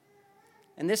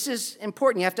 And this is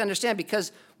important. You have to understand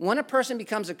because when a person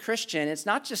becomes a Christian, it's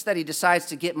not just that he decides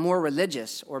to get more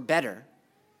religious or better.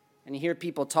 And you hear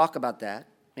people talk about that.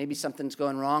 Maybe something's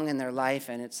going wrong in their life,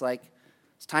 and it's like,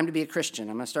 it's time to be a Christian.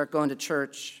 I'm going to start going to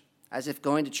church as if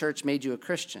going to church made you a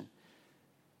Christian.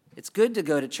 It's good to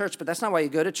go to church, but that's not why you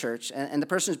go to church. And the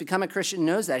person who's become a Christian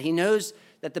knows that. He knows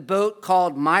that the boat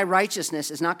called my righteousness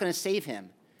is not going to save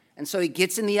him. And so he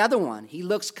gets in the other one. He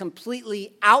looks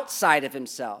completely outside of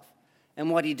himself and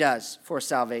what he does for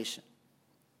salvation.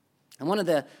 And one of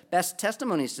the best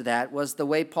testimonies to that was the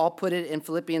way Paul put it in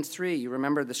Philippians 3. You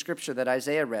remember the scripture that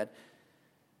Isaiah read.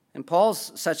 And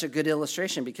Paul's such a good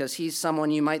illustration because he's someone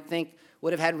you might think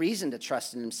would have had reason to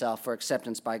trust in himself for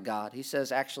acceptance by God. He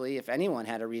says, actually, if anyone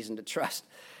had a reason to trust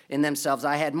in themselves,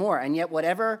 I had more. And yet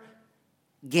whatever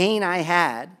gain I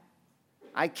had,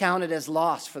 I counted as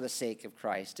loss for the sake of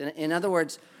Christ. In other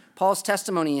words, Paul's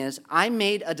testimony is, I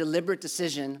made a deliberate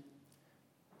decision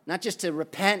not just to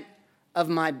repent of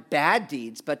my bad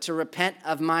deeds, but to repent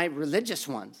of my religious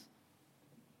ones.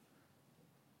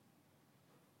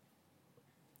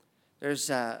 There's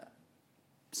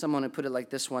someone who put it like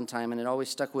this one time, and it always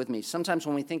stuck with me. Sometimes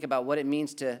when we think about what it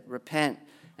means to repent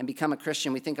and become a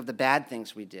Christian, we think of the bad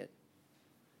things we did.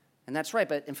 And that's right,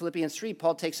 but in Philippians 3,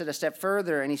 Paul takes it a step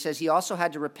further, and he says he also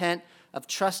had to repent of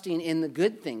trusting in the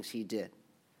good things he did.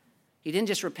 He didn't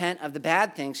just repent of the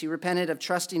bad things, he repented of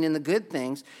trusting in the good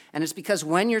things. And it's because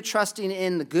when you're trusting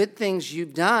in the good things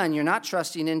you've done, you're not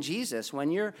trusting in Jesus.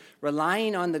 When you're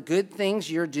relying on the good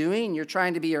things you're doing, you're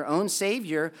trying to be your own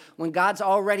Savior when God's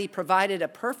already provided a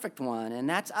perfect one, and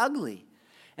that's ugly.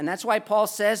 And that's why Paul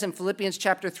says in Philippians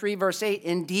chapter 3, verse 8,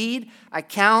 indeed, I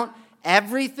count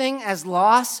everything as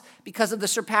loss because of the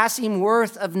surpassing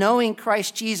worth of knowing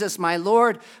Christ Jesus my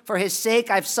Lord. For his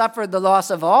sake I've suffered the loss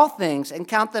of all things and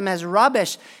count them as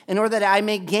rubbish in order that I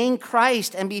may gain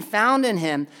Christ and be found in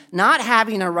him, not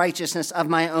having a righteousness of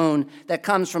my own that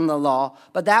comes from the law,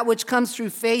 but that which comes through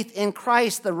faith in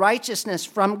Christ, the righteousness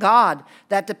from God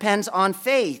that depends on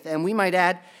faith. And we might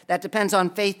add, that depends on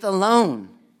faith alone.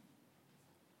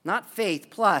 Not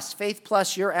faith plus. Faith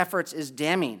plus your efforts is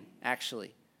damning,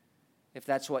 actually, if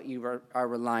that's what you are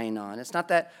relying on. It's not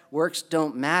that works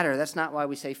don't matter. That's not why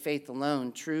we say faith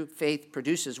alone. True faith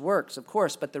produces works, of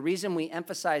course, but the reason we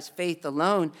emphasize faith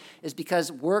alone is because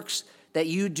works that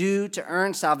you do to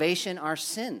earn salvation are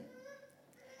sin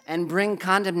and bring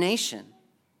condemnation.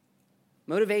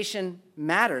 Motivation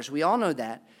matters. We all know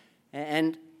that.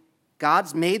 And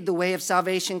God's made the way of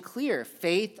salvation clear.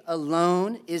 Faith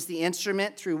alone is the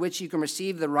instrument through which you can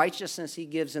receive the righteousness he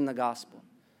gives in the gospel.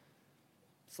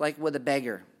 It's like with a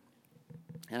beggar,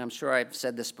 and I'm sure I've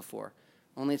said this before,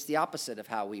 only it's the opposite of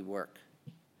how we work.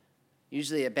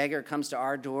 Usually a beggar comes to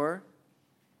our door,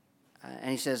 and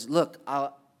he says,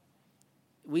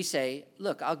 we say,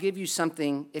 I'll give you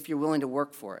something if you're willing to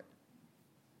work for it.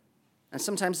 And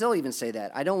sometimes they'll even say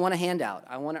that. I don't want a handout.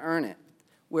 I want to earn it.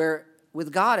 Where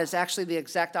with God, it's actually the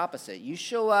exact opposite. You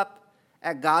show up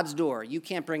at God's door, you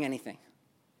can't bring anything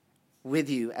with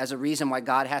you as a reason why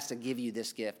God has to give you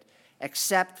this gift,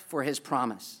 except for his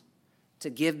promise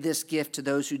to give this gift to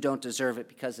those who don't deserve it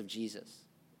because of Jesus.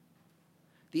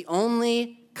 The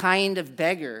only kind of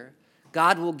beggar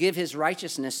God will give his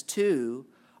righteousness to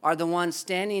are the ones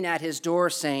standing at his door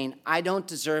saying, I don't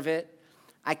deserve it,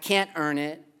 I can't earn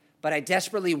it, but I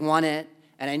desperately want it,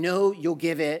 and I know you'll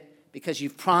give it because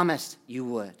you've promised you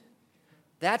would.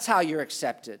 That's how you're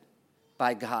accepted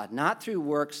by God, not through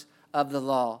works of the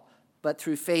law, but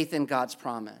through faith in God's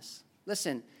promise.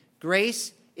 Listen,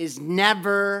 grace is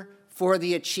never for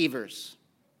the achievers.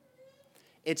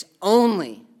 It's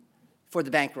only for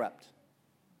the bankrupt.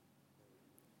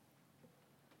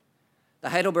 The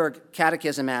Heidelberg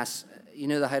Catechism asks, you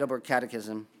know the Heidelberg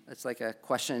Catechism, it's like a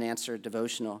question and answer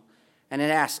devotional. And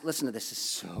it asks, listen to this, this is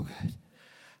so good.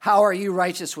 How are you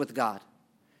righteous with God?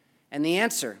 And the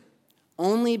answer,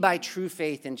 only by true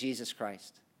faith in Jesus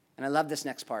Christ. And I love this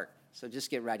next part, so just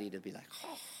get ready to be like,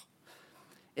 oh.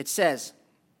 It says,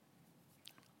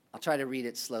 I'll try to read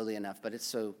it slowly enough, but it's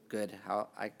so good how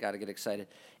I got to get excited.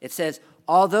 It says,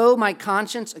 although my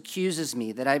conscience accuses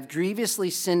me that I've grievously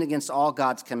sinned against all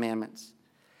God's commandments,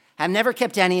 have never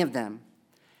kept any of them,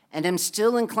 and am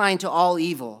still inclined to all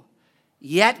evil,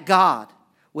 yet God,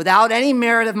 without any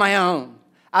merit of my own,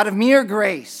 out of mere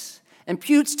grace,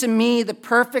 imputes to me the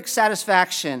perfect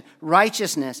satisfaction,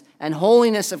 righteousness, and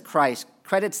holiness of Christ,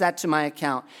 credits that to my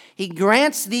account. He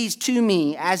grants these to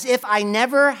me as if I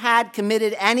never had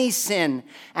committed any sin,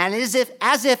 and as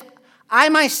if I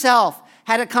myself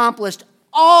had accomplished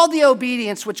all the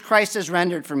obedience which Christ has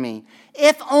rendered for me,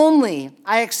 if only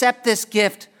I accept this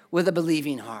gift with a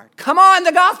believing heart. Come on,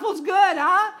 the gospel's good,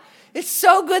 huh? It's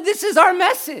so good. This is our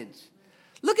message.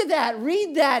 Look at that.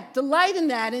 Read that. Delight in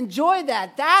that. Enjoy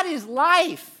that. That is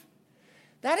life.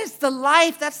 That is the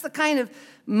life. That's the kind of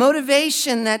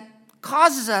motivation that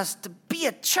causes us to be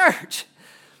a church.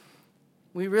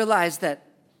 We realize that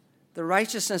the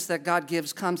righteousness that God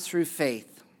gives comes through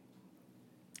faith,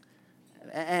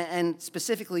 and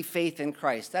specifically faith in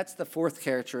Christ. That's the fourth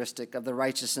characteristic of the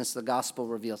righteousness the gospel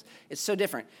reveals. It's so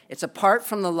different. It's apart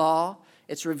from the law.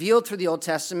 It's revealed through the Old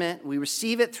Testament. We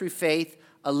receive it through faith,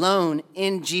 alone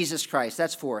in Jesus Christ.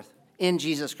 That's fourth, in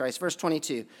Jesus Christ. Verse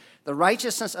 22, the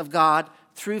righteousness of God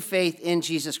through faith in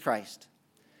Jesus Christ.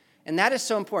 And that is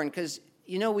so important because,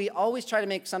 we always try to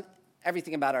make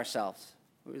everything about ourselves.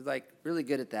 We're really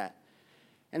good at that.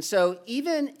 And so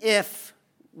even if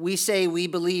we say we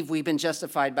believe we've been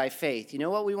justified by faith, you know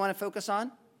what we want to focus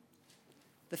on?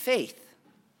 The faith.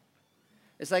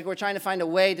 It's like we're trying to find a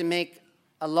way to make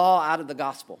a law out of the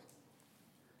gospel.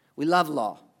 We love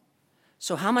law.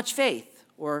 So how much faith?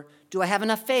 Or do I have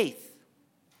enough faith?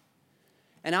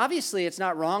 And obviously it's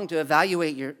not wrong to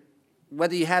evaluate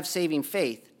whether you have saving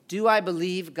faith. Do I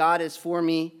believe God is for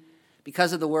me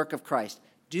because of the work of Christ?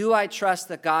 Do I trust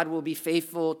that God will be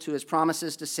faithful to his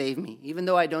promises to save me, even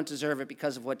though I don't deserve it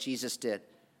because of what Jesus did?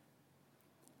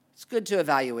 It's good to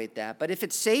evaluate that. But if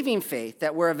it's saving faith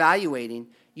that we're evaluating,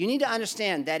 you need to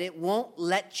understand that it won't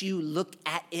let you look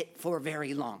at it for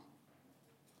very long.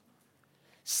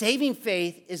 Saving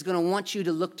faith is going to want you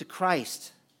to look to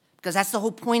Christ because that's the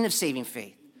whole point of saving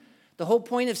faith. The whole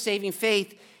point of saving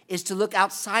faith is to look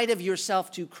outside of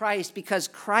yourself to Christ because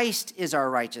Christ is our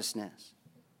righteousness.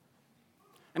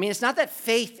 It's not that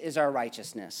faith is our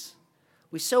righteousness.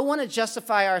 We so want to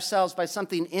justify ourselves by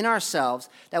something in ourselves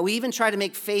that we even try to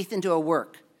make faith into a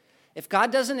work. If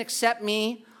God doesn't accept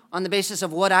me on the basis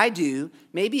of what I do,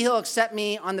 maybe he'll accept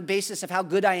me on the basis of how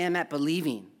good I am at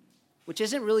believing, which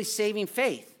isn't really saving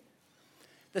faith.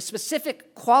 The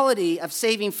specific quality of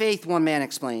saving faith, one man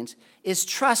explains, is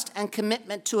trust and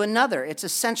commitment to another. It's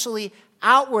essentially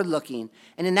outward looking,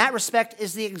 and in that respect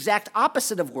is the exact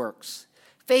opposite of works.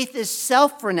 Faith is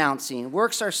self-renouncing.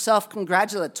 Works are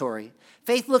self-congratulatory.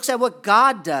 Faith looks at what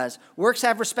God does. Works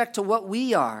have respect to what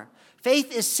we are.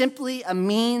 Faith is simply a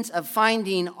means of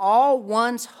finding all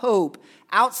one's hope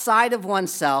outside of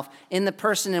oneself in the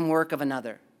person and work of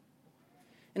another.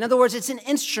 In other words, it's an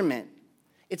instrument.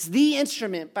 It's the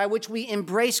instrument by which we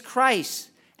embrace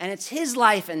Christ, and it's his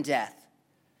life and death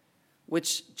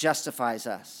which justifies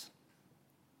us.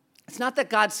 It's not that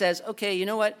God says, okay, you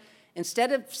know what?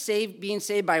 Instead of being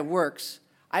saved by works,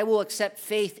 I will accept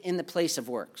faith in the place of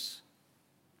works.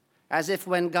 As if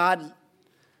when God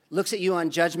looks at you on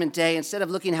Judgment Day, instead of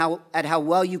looking at how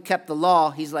well you kept the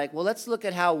law, he's like, well, let's look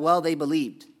at how well they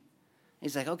believed.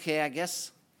 He's like, okay, I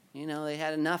guess, they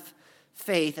had enough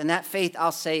faith, and that faith,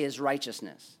 I'll say, is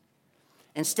righteousness.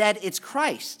 Instead, it's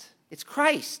Christ. It's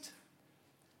Christ.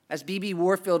 As B.B.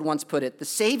 Warfield once put it, the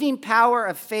saving power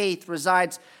of faith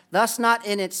resides thus not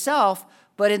in itself,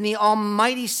 but in the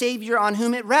almighty Savior on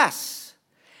whom it rests.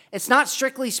 It's not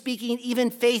strictly speaking even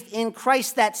faith in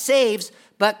Christ that saves,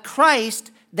 but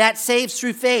Christ that saves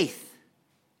through faith.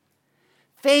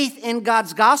 Faith in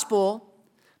God's gospel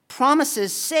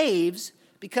promises saves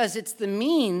because it's the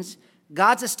means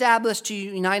God's established to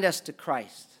unite us to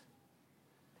Christ,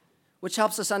 which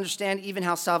helps us understand even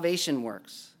how salvation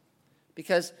works.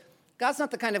 Because God's not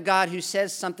the kind of God who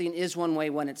says something is one way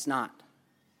when it's not.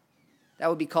 That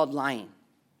would be called lying.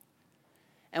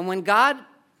 And when God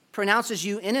pronounces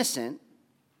you innocent,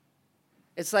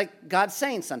 it's like God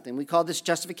saying something. We call this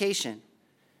justification.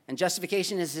 And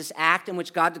justification is this act in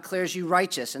which God declares you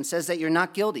righteous and says that you're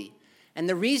not guilty. And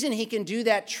the reason he can do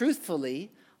that truthfully,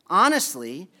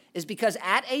 honestly, is because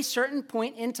at a certain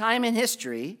point in time in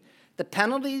history, the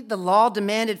penalty the law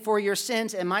demanded for your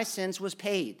sins and my sins was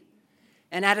paid.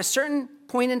 And at a certain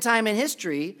point in time in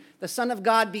history, the Son of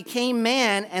God became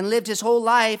man and lived his whole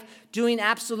life doing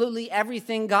absolutely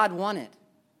everything God wanted.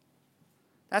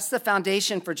 That's the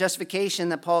foundation for justification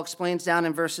that Paul explains down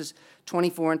in verses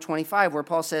 24 and 25, where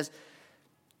Paul says,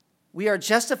 we are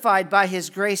justified by his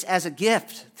grace as a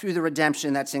gift through the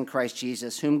redemption that's in Christ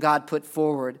Jesus, whom God put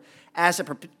forward as a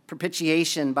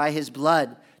propitiation by his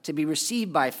blood to be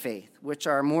received by faith, which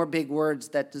are more big words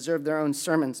that deserve their own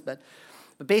sermons. But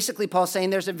basically, Paul's saying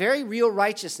there's a very real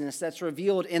righteousness that's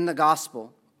revealed in the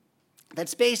gospel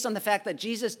that's based on the fact that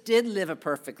Jesus did live a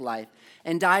perfect life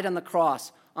and died on the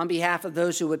cross on behalf of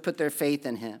those who would put their faith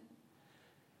in him.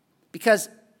 Because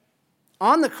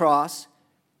on the cross,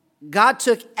 God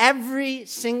took every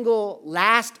single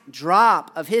last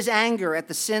drop of his anger at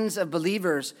the sins of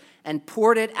believers and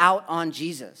poured it out on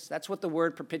Jesus. That's what the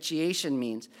word propitiation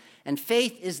means. And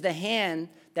faith is the hand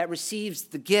that receives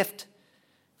the gift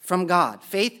from God.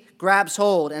 Faith grabs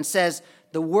hold and says,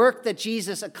 the work that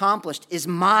Jesus accomplished is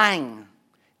mine.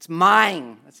 It's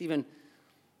mine. That's even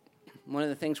one of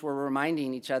the things we're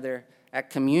reminding each other at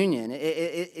communion.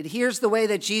 It hears the way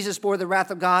that Jesus bore the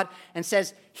wrath of God and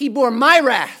says, he bore my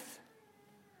wrath.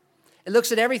 It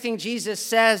looks at everything Jesus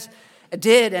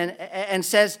did and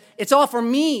says, it's all for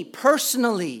me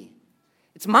personally.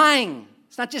 It's mine.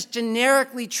 It's not just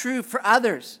generically true for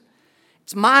others.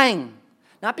 It's mine.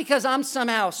 not because I'm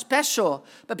somehow special,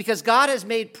 but because God has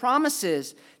made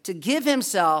promises to give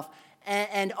himself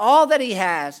and all that he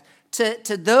has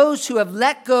to those who have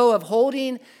let go of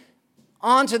holding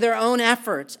on to their own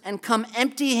efforts and come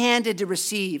empty-handed to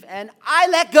receive. And I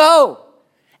let go,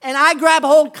 and I grab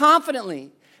hold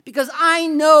confidently because I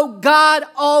know God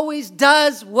always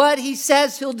does what he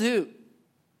says he'll do,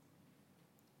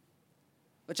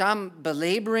 which I'm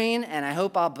belaboring, and I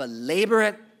hope I'll belabor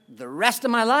it the rest of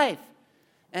my life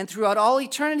and throughout all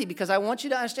eternity, because I want you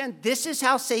to understand this is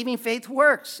how saving faith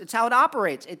works. It's how it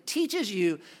operates. It teaches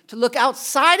you to look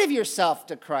outside of yourself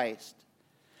to Christ,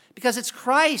 because it's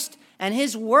Christ and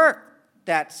his work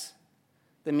that's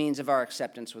the means of our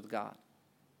acceptance with God.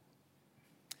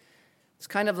 It's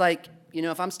kind of like,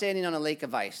 if I'm standing on a lake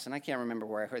of ice, and I can't remember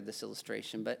where I heard this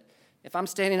illustration, but if I'm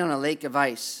standing on a lake of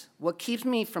ice, what keeps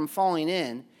me from falling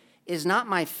in is not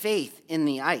my faith in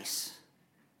the ice.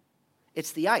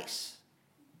 It's the ice.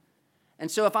 And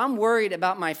so if I'm worried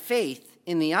about my faith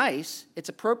in the ice, it's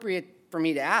appropriate for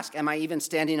me to ask, am I even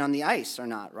standing on the ice or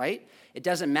not, right? It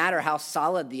doesn't matter how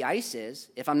solid the ice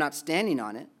is if I'm not standing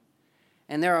on it.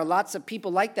 And there are lots of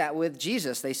people like that with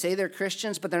Jesus. They say they're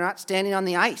Christians, but they're not standing on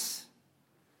the ice.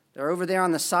 They're over there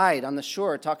on the side, on the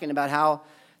shore, talking about how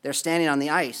they're standing on the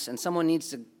ice. And someone needs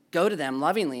to go to them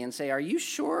lovingly and say, are you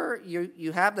sure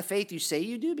you have the faith you say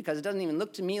you do? Because it doesn't even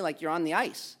look to me like you're on the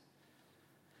ice.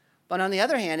 But on the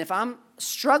other hand, if I'm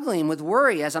struggling with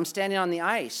worry as I'm standing on the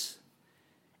ice,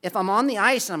 if I'm on the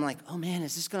ice and I'm like, oh man,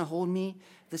 is this going to hold me?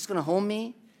 This is going to hold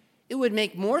me? It would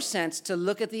make more sense to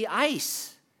look at the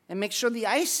ice and make sure the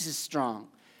ice is strong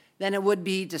than it would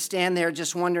be to stand there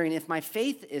just wondering if my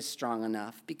faith is strong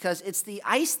enough, because it's the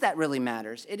ice that really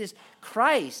matters. It is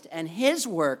Christ and his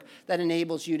work that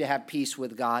enables you to have peace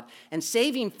with God. And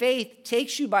saving faith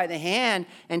takes you by the hand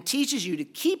and teaches you to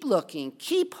keep looking,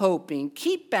 keep hoping,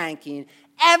 keep banking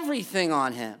everything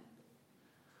on him.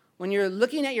 When you're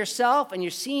looking at yourself and you're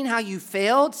seeing how you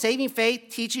failed, saving faith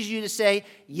teaches you to say,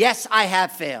 yes, I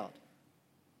have failed.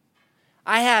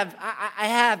 I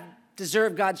have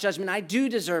deserve God's judgment. I do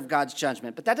deserve God's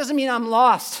judgment, but that doesn't mean I'm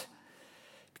lost.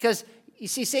 Because, you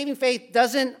see, saving faith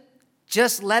doesn't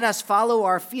just let us follow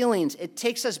our feelings. It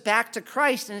takes us back to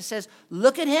Christ, and it says,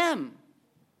 look at him.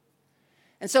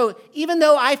 And so, even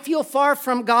though I feel far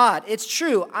from God, it's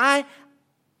true. I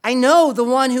know the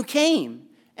one who came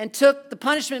and took the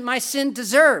punishment my sin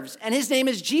deserves, and his name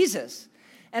is Jesus.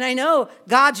 And I know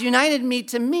God's united me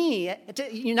to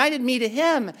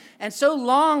him. And so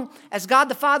long as God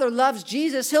the Father loves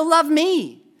Jesus, he'll love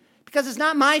me. Because it's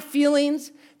not my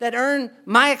feelings that earn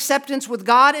my acceptance with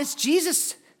God. It's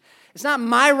Jesus. It's not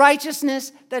my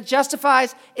righteousness that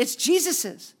justifies. It's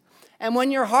Jesus's. And when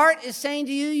your heart is saying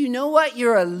to you, you know what?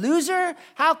 You're a loser.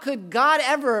 How could God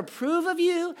ever approve of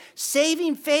you?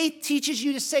 Saving faith teaches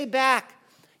you to say back,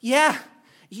 yeah,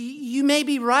 you may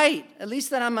be right, at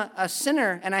least that I'm a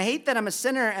sinner, and I hate that I'm a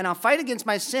sinner, and I'll fight against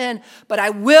my sin, but I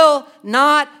will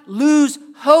not lose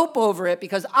hope over it,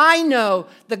 because I know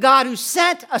the God who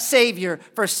sent a Savior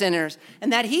for sinners,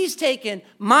 and that he's taken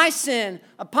my sin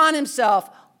upon himself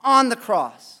on the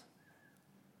cross.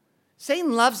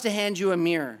 Satan loves to hand you a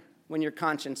mirror when your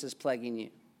conscience is plaguing you.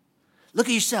 Look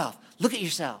at yourself. Look at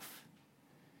yourself.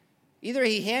 Either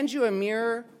he hands you a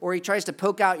mirror or he tries to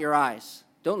poke out your eyes.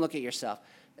 Don't look at yourself.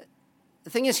 The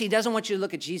thing is, he doesn't want you to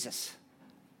look at Jesus,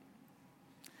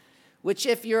 which,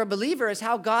 if you're a believer, is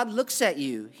how God looks at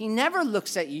you. He never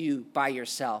looks at you by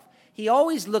yourself. He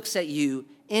always looks at you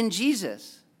in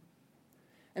Jesus.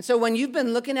 And so when you've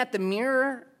been looking at the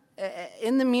mirror,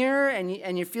 in the mirror,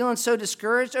 and you're feeling so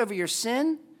discouraged over your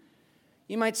sin,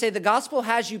 you might say the gospel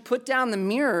has you put down the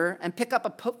mirror and pick up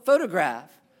a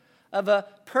photograph of a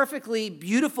perfectly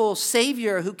beautiful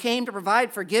Savior who came to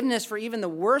provide forgiveness for even the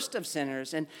worst of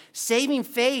sinners. And saving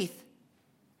faith,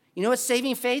 you know what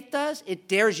saving faith does? It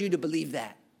dares you to believe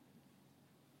that.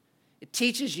 It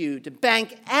teaches you to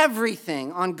bank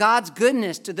everything on God's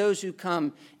goodness to those who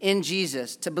come in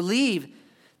Jesus, to believe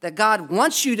that God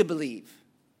wants you to believe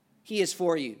he is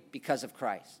for you because of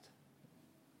Christ.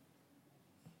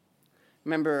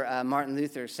 Remember Martin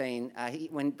Luther saying,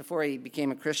 before he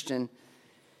became a Christian,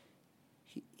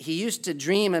 he used to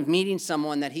dream of meeting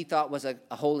someone that he thought was a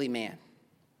holy man.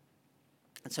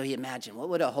 And so he imagined, what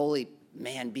would a holy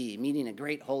man be? Meeting a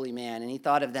great holy man. And he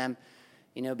thought of them,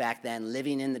 back then,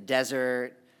 living in the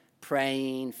desert,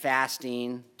 praying,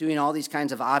 fasting, doing all these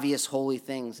kinds of obvious holy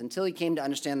things until he came to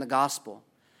understand the gospel.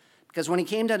 Because when he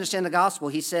came to understand the gospel,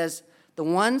 he says, the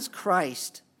ones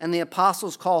Christ and the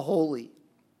apostles call holy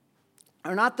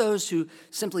are not those who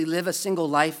simply live a single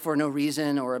life for no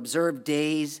reason or observe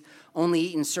days, only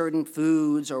eating certain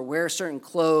foods or wear certain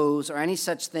clothes or any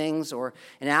such things, or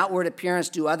in outward appearance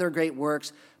do other great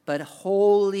works, but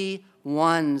holy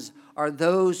ones are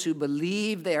those who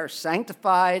believe they are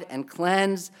sanctified and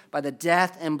cleansed by the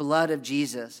death and blood of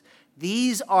Jesus.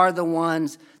 These are the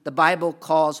ones the Bible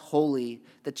calls holy,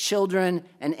 the children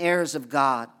and heirs of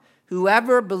God.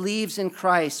 Whoever believes in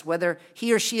Christ, whether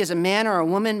he or she is a man or a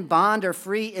woman, bond or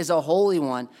free, is a holy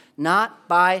one, not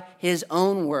by his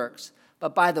own works,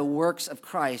 but by the works of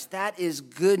Christ. That is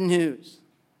good news.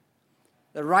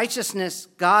 The righteousness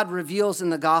God reveals in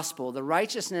the gospel, the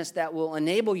righteousness that will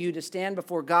enable you to stand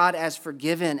before God as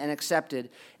forgiven and accepted,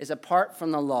 is apart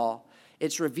from the law.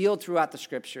 It's revealed throughout the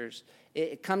scriptures.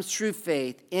 It comes through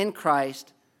faith in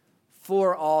Christ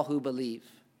for all who believe.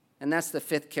 And that's the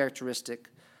fifth characteristic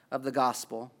of the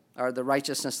gospel, or the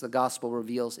righteousness the gospel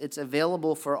reveals. It's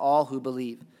available for all who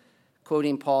believe.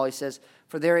 Quoting Paul, he says,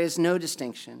 "For there is no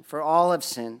distinction, for all have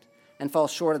sinned and fall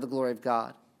short of the glory of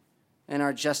God and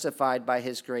are justified by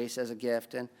his grace as a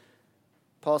gift." And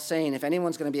Paul's saying if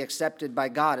anyone's going to be accepted by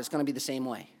God, it's going to be the same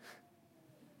way,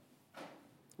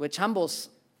 which humbles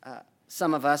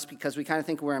some of us because we kind of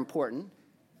think we're important.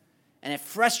 And it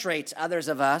frustrates others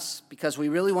of us because we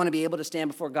really want to be able to stand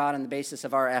before God on the basis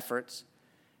of our efforts.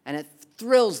 And it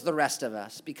thrills the rest of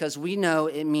us because we know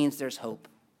it means there's hope.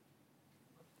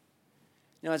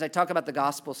 You know, as I talk about the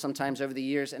gospel sometimes over the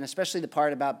years, and especially the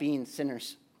part about being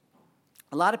sinners,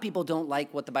 a lot of people don't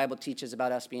like what the Bible teaches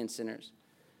about us being sinners.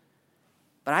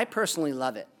 But I personally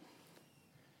love it.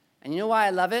 And you know why I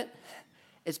love it?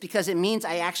 It's because it means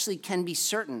I actually can be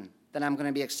certain that I'm going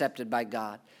to be accepted by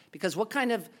God. Because what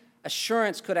kind of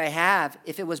assurance could I have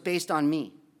if it was based on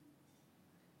me?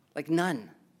 Like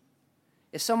none.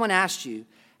 If someone asked you,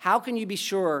 how can you be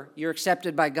sure you're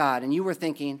accepted by God? And you were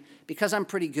thinking, because I'm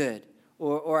pretty good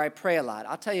or I pray a lot.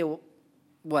 I'll tell you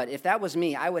what, if that was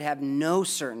me, I would have no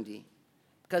certainty.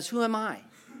 Because who am I?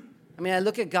 I mean, I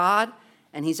look at God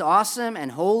and he's awesome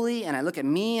and holy, and I look at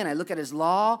me and I look at his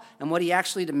law and what he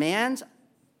actually demands.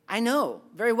 I know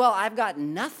very well I've got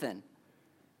nothing,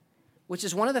 which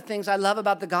is one of the things I love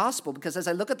about the gospel, because as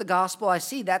I look at the gospel, I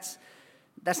see that's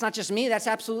not just me, that's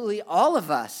absolutely all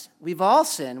of us. We've all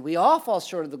sinned. We all fall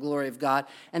short of the glory of God.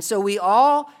 And so we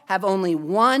all have only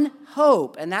one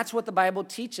hope, and that's what the Bible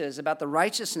teaches about the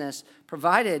righteousness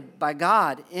provided by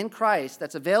God in Christ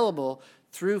that's available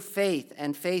through faith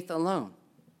and faith alone.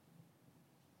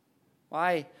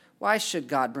 Why should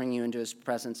God bring you into his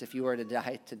presence if you were to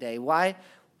die today? Why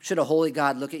should a holy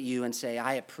God look at you and say,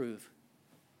 I approve,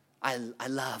 I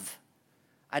love,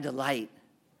 I delight?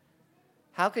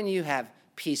 How can you have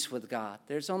peace with God?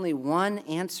 There's only one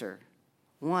answer.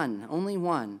 Only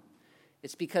one.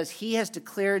 It's because he has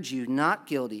declared you not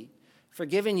guilty,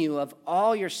 forgiven you of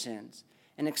all your sins,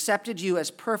 and accepted you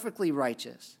as perfectly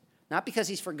righteous. Not because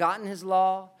he's forgotten his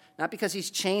law, not because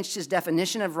he's changed his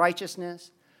definition of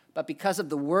righteousness, but because of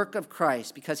the work of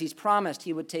Christ, because he's promised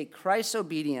he would take Christ's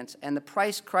obedience and the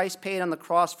price Christ paid on the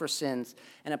cross for sins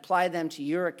and apply them to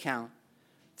your account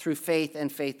through faith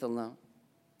and faith alone.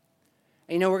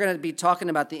 And you know, we're going to be talking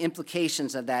about the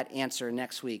implications of that answer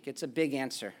next week. It's a big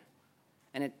answer,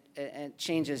 and it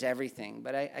changes everything.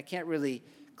 But I can't really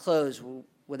close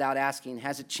without asking,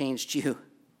 has it changed you?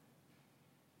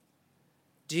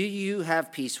 Do you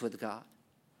have peace with God?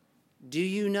 Do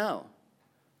you know?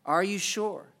 Are you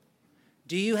sure?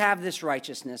 Do you have this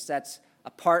righteousness that's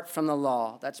apart from the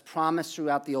law, that's promised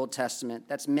throughout the Old Testament,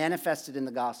 that's manifested in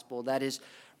the gospel, that is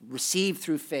received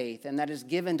through faith, and that is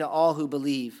given to all who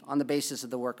believe on the basis of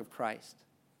the work of Christ?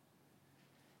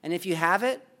 And if you have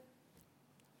it,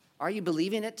 are you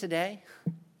believing it today?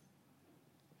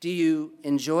 Do you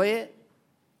enjoy it?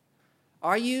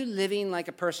 Are you living like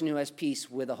a person who has peace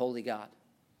with a holy God?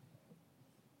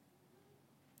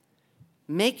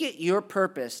 Make it your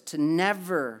purpose to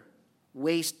never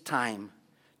waste time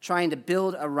trying to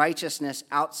build a righteousness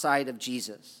outside of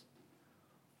Jesus,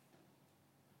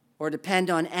 or depend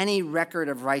on any record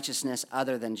of righteousness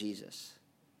other than Jesus.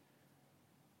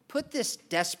 Put this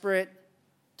desperate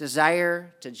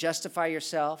desire to justify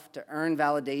yourself, to earn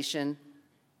validation,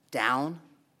 down,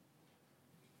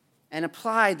 and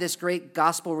apply this great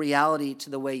gospel reality to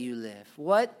the way you live.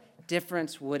 What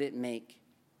difference would it make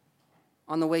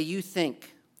on the way you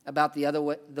think about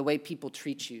the way people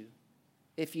treat you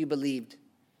if you believed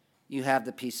you have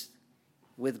the peace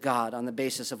with God on the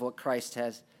basis of what Christ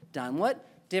has done? What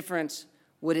difference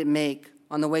would it make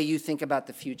on the way you think about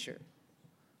the future,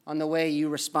 on the way you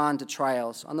respond to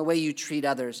trials, on the way you treat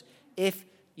others, if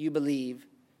you believe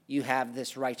you have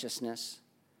this righteousness?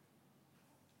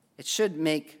 It should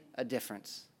make a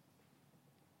difference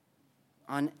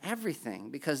on everything,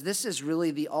 because this is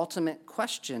really the ultimate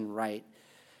question, right?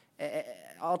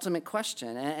 Ultimate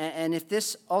question. And if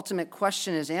this ultimate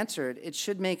question is answered, it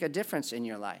should make a difference in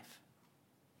your life.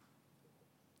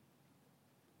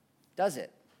 Does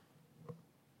it?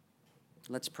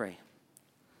 Let's pray.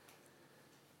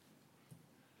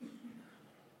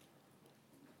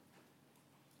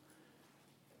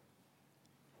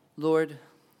 Lord,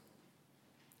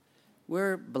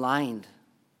 we're blind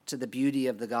to the beauty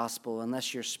of the gospel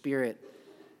unless your Spirit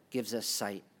gives us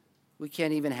sight. We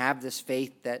can't even have this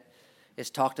faith that is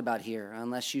talked about here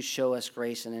unless you show us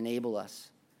grace and enable us.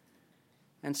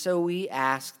 And so we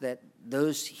ask that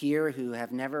those here who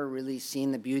have never really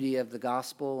seen the beauty of the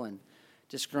gospel and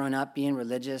just grown up being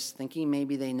religious, thinking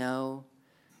maybe they know,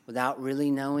 without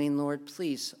really knowing, Lord,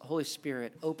 please, Holy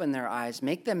Spirit, open their eyes,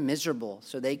 make them miserable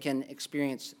so they can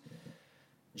experience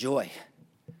joy.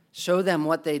 Show them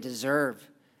what they deserve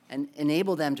and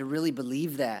enable them to really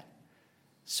believe that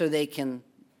so they can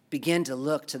begin to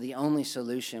look to the only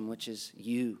solution, which is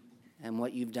you and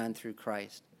what you've done through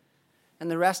Christ.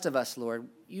 And the rest of us, Lord,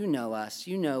 you know us.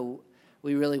 You know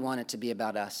we really want it to be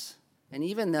about us. And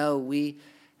even though we've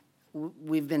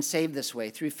been saved this way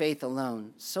through faith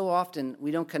alone, so often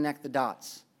we don't connect the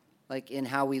dots, like in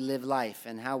how we live life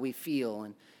and how we feel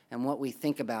and what we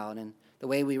think about and the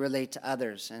way we relate to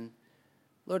others. And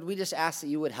Lord, we just ask that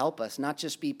you would help us, not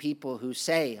just be people who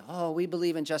say, oh, we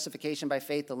believe in justification by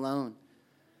faith alone,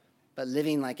 but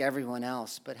living like everyone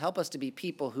else. But help us to be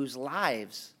people whose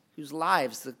lives,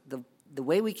 the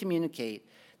way we communicate,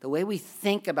 the way we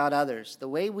think about others,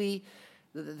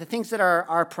 the things that are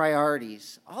our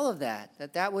priorities, all of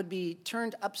that would be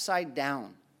turned upside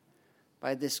down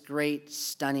by this great,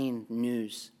 stunning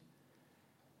news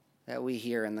that we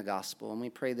hear in the gospel. And we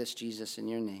pray this, Jesus, in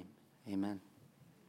your name. Amen.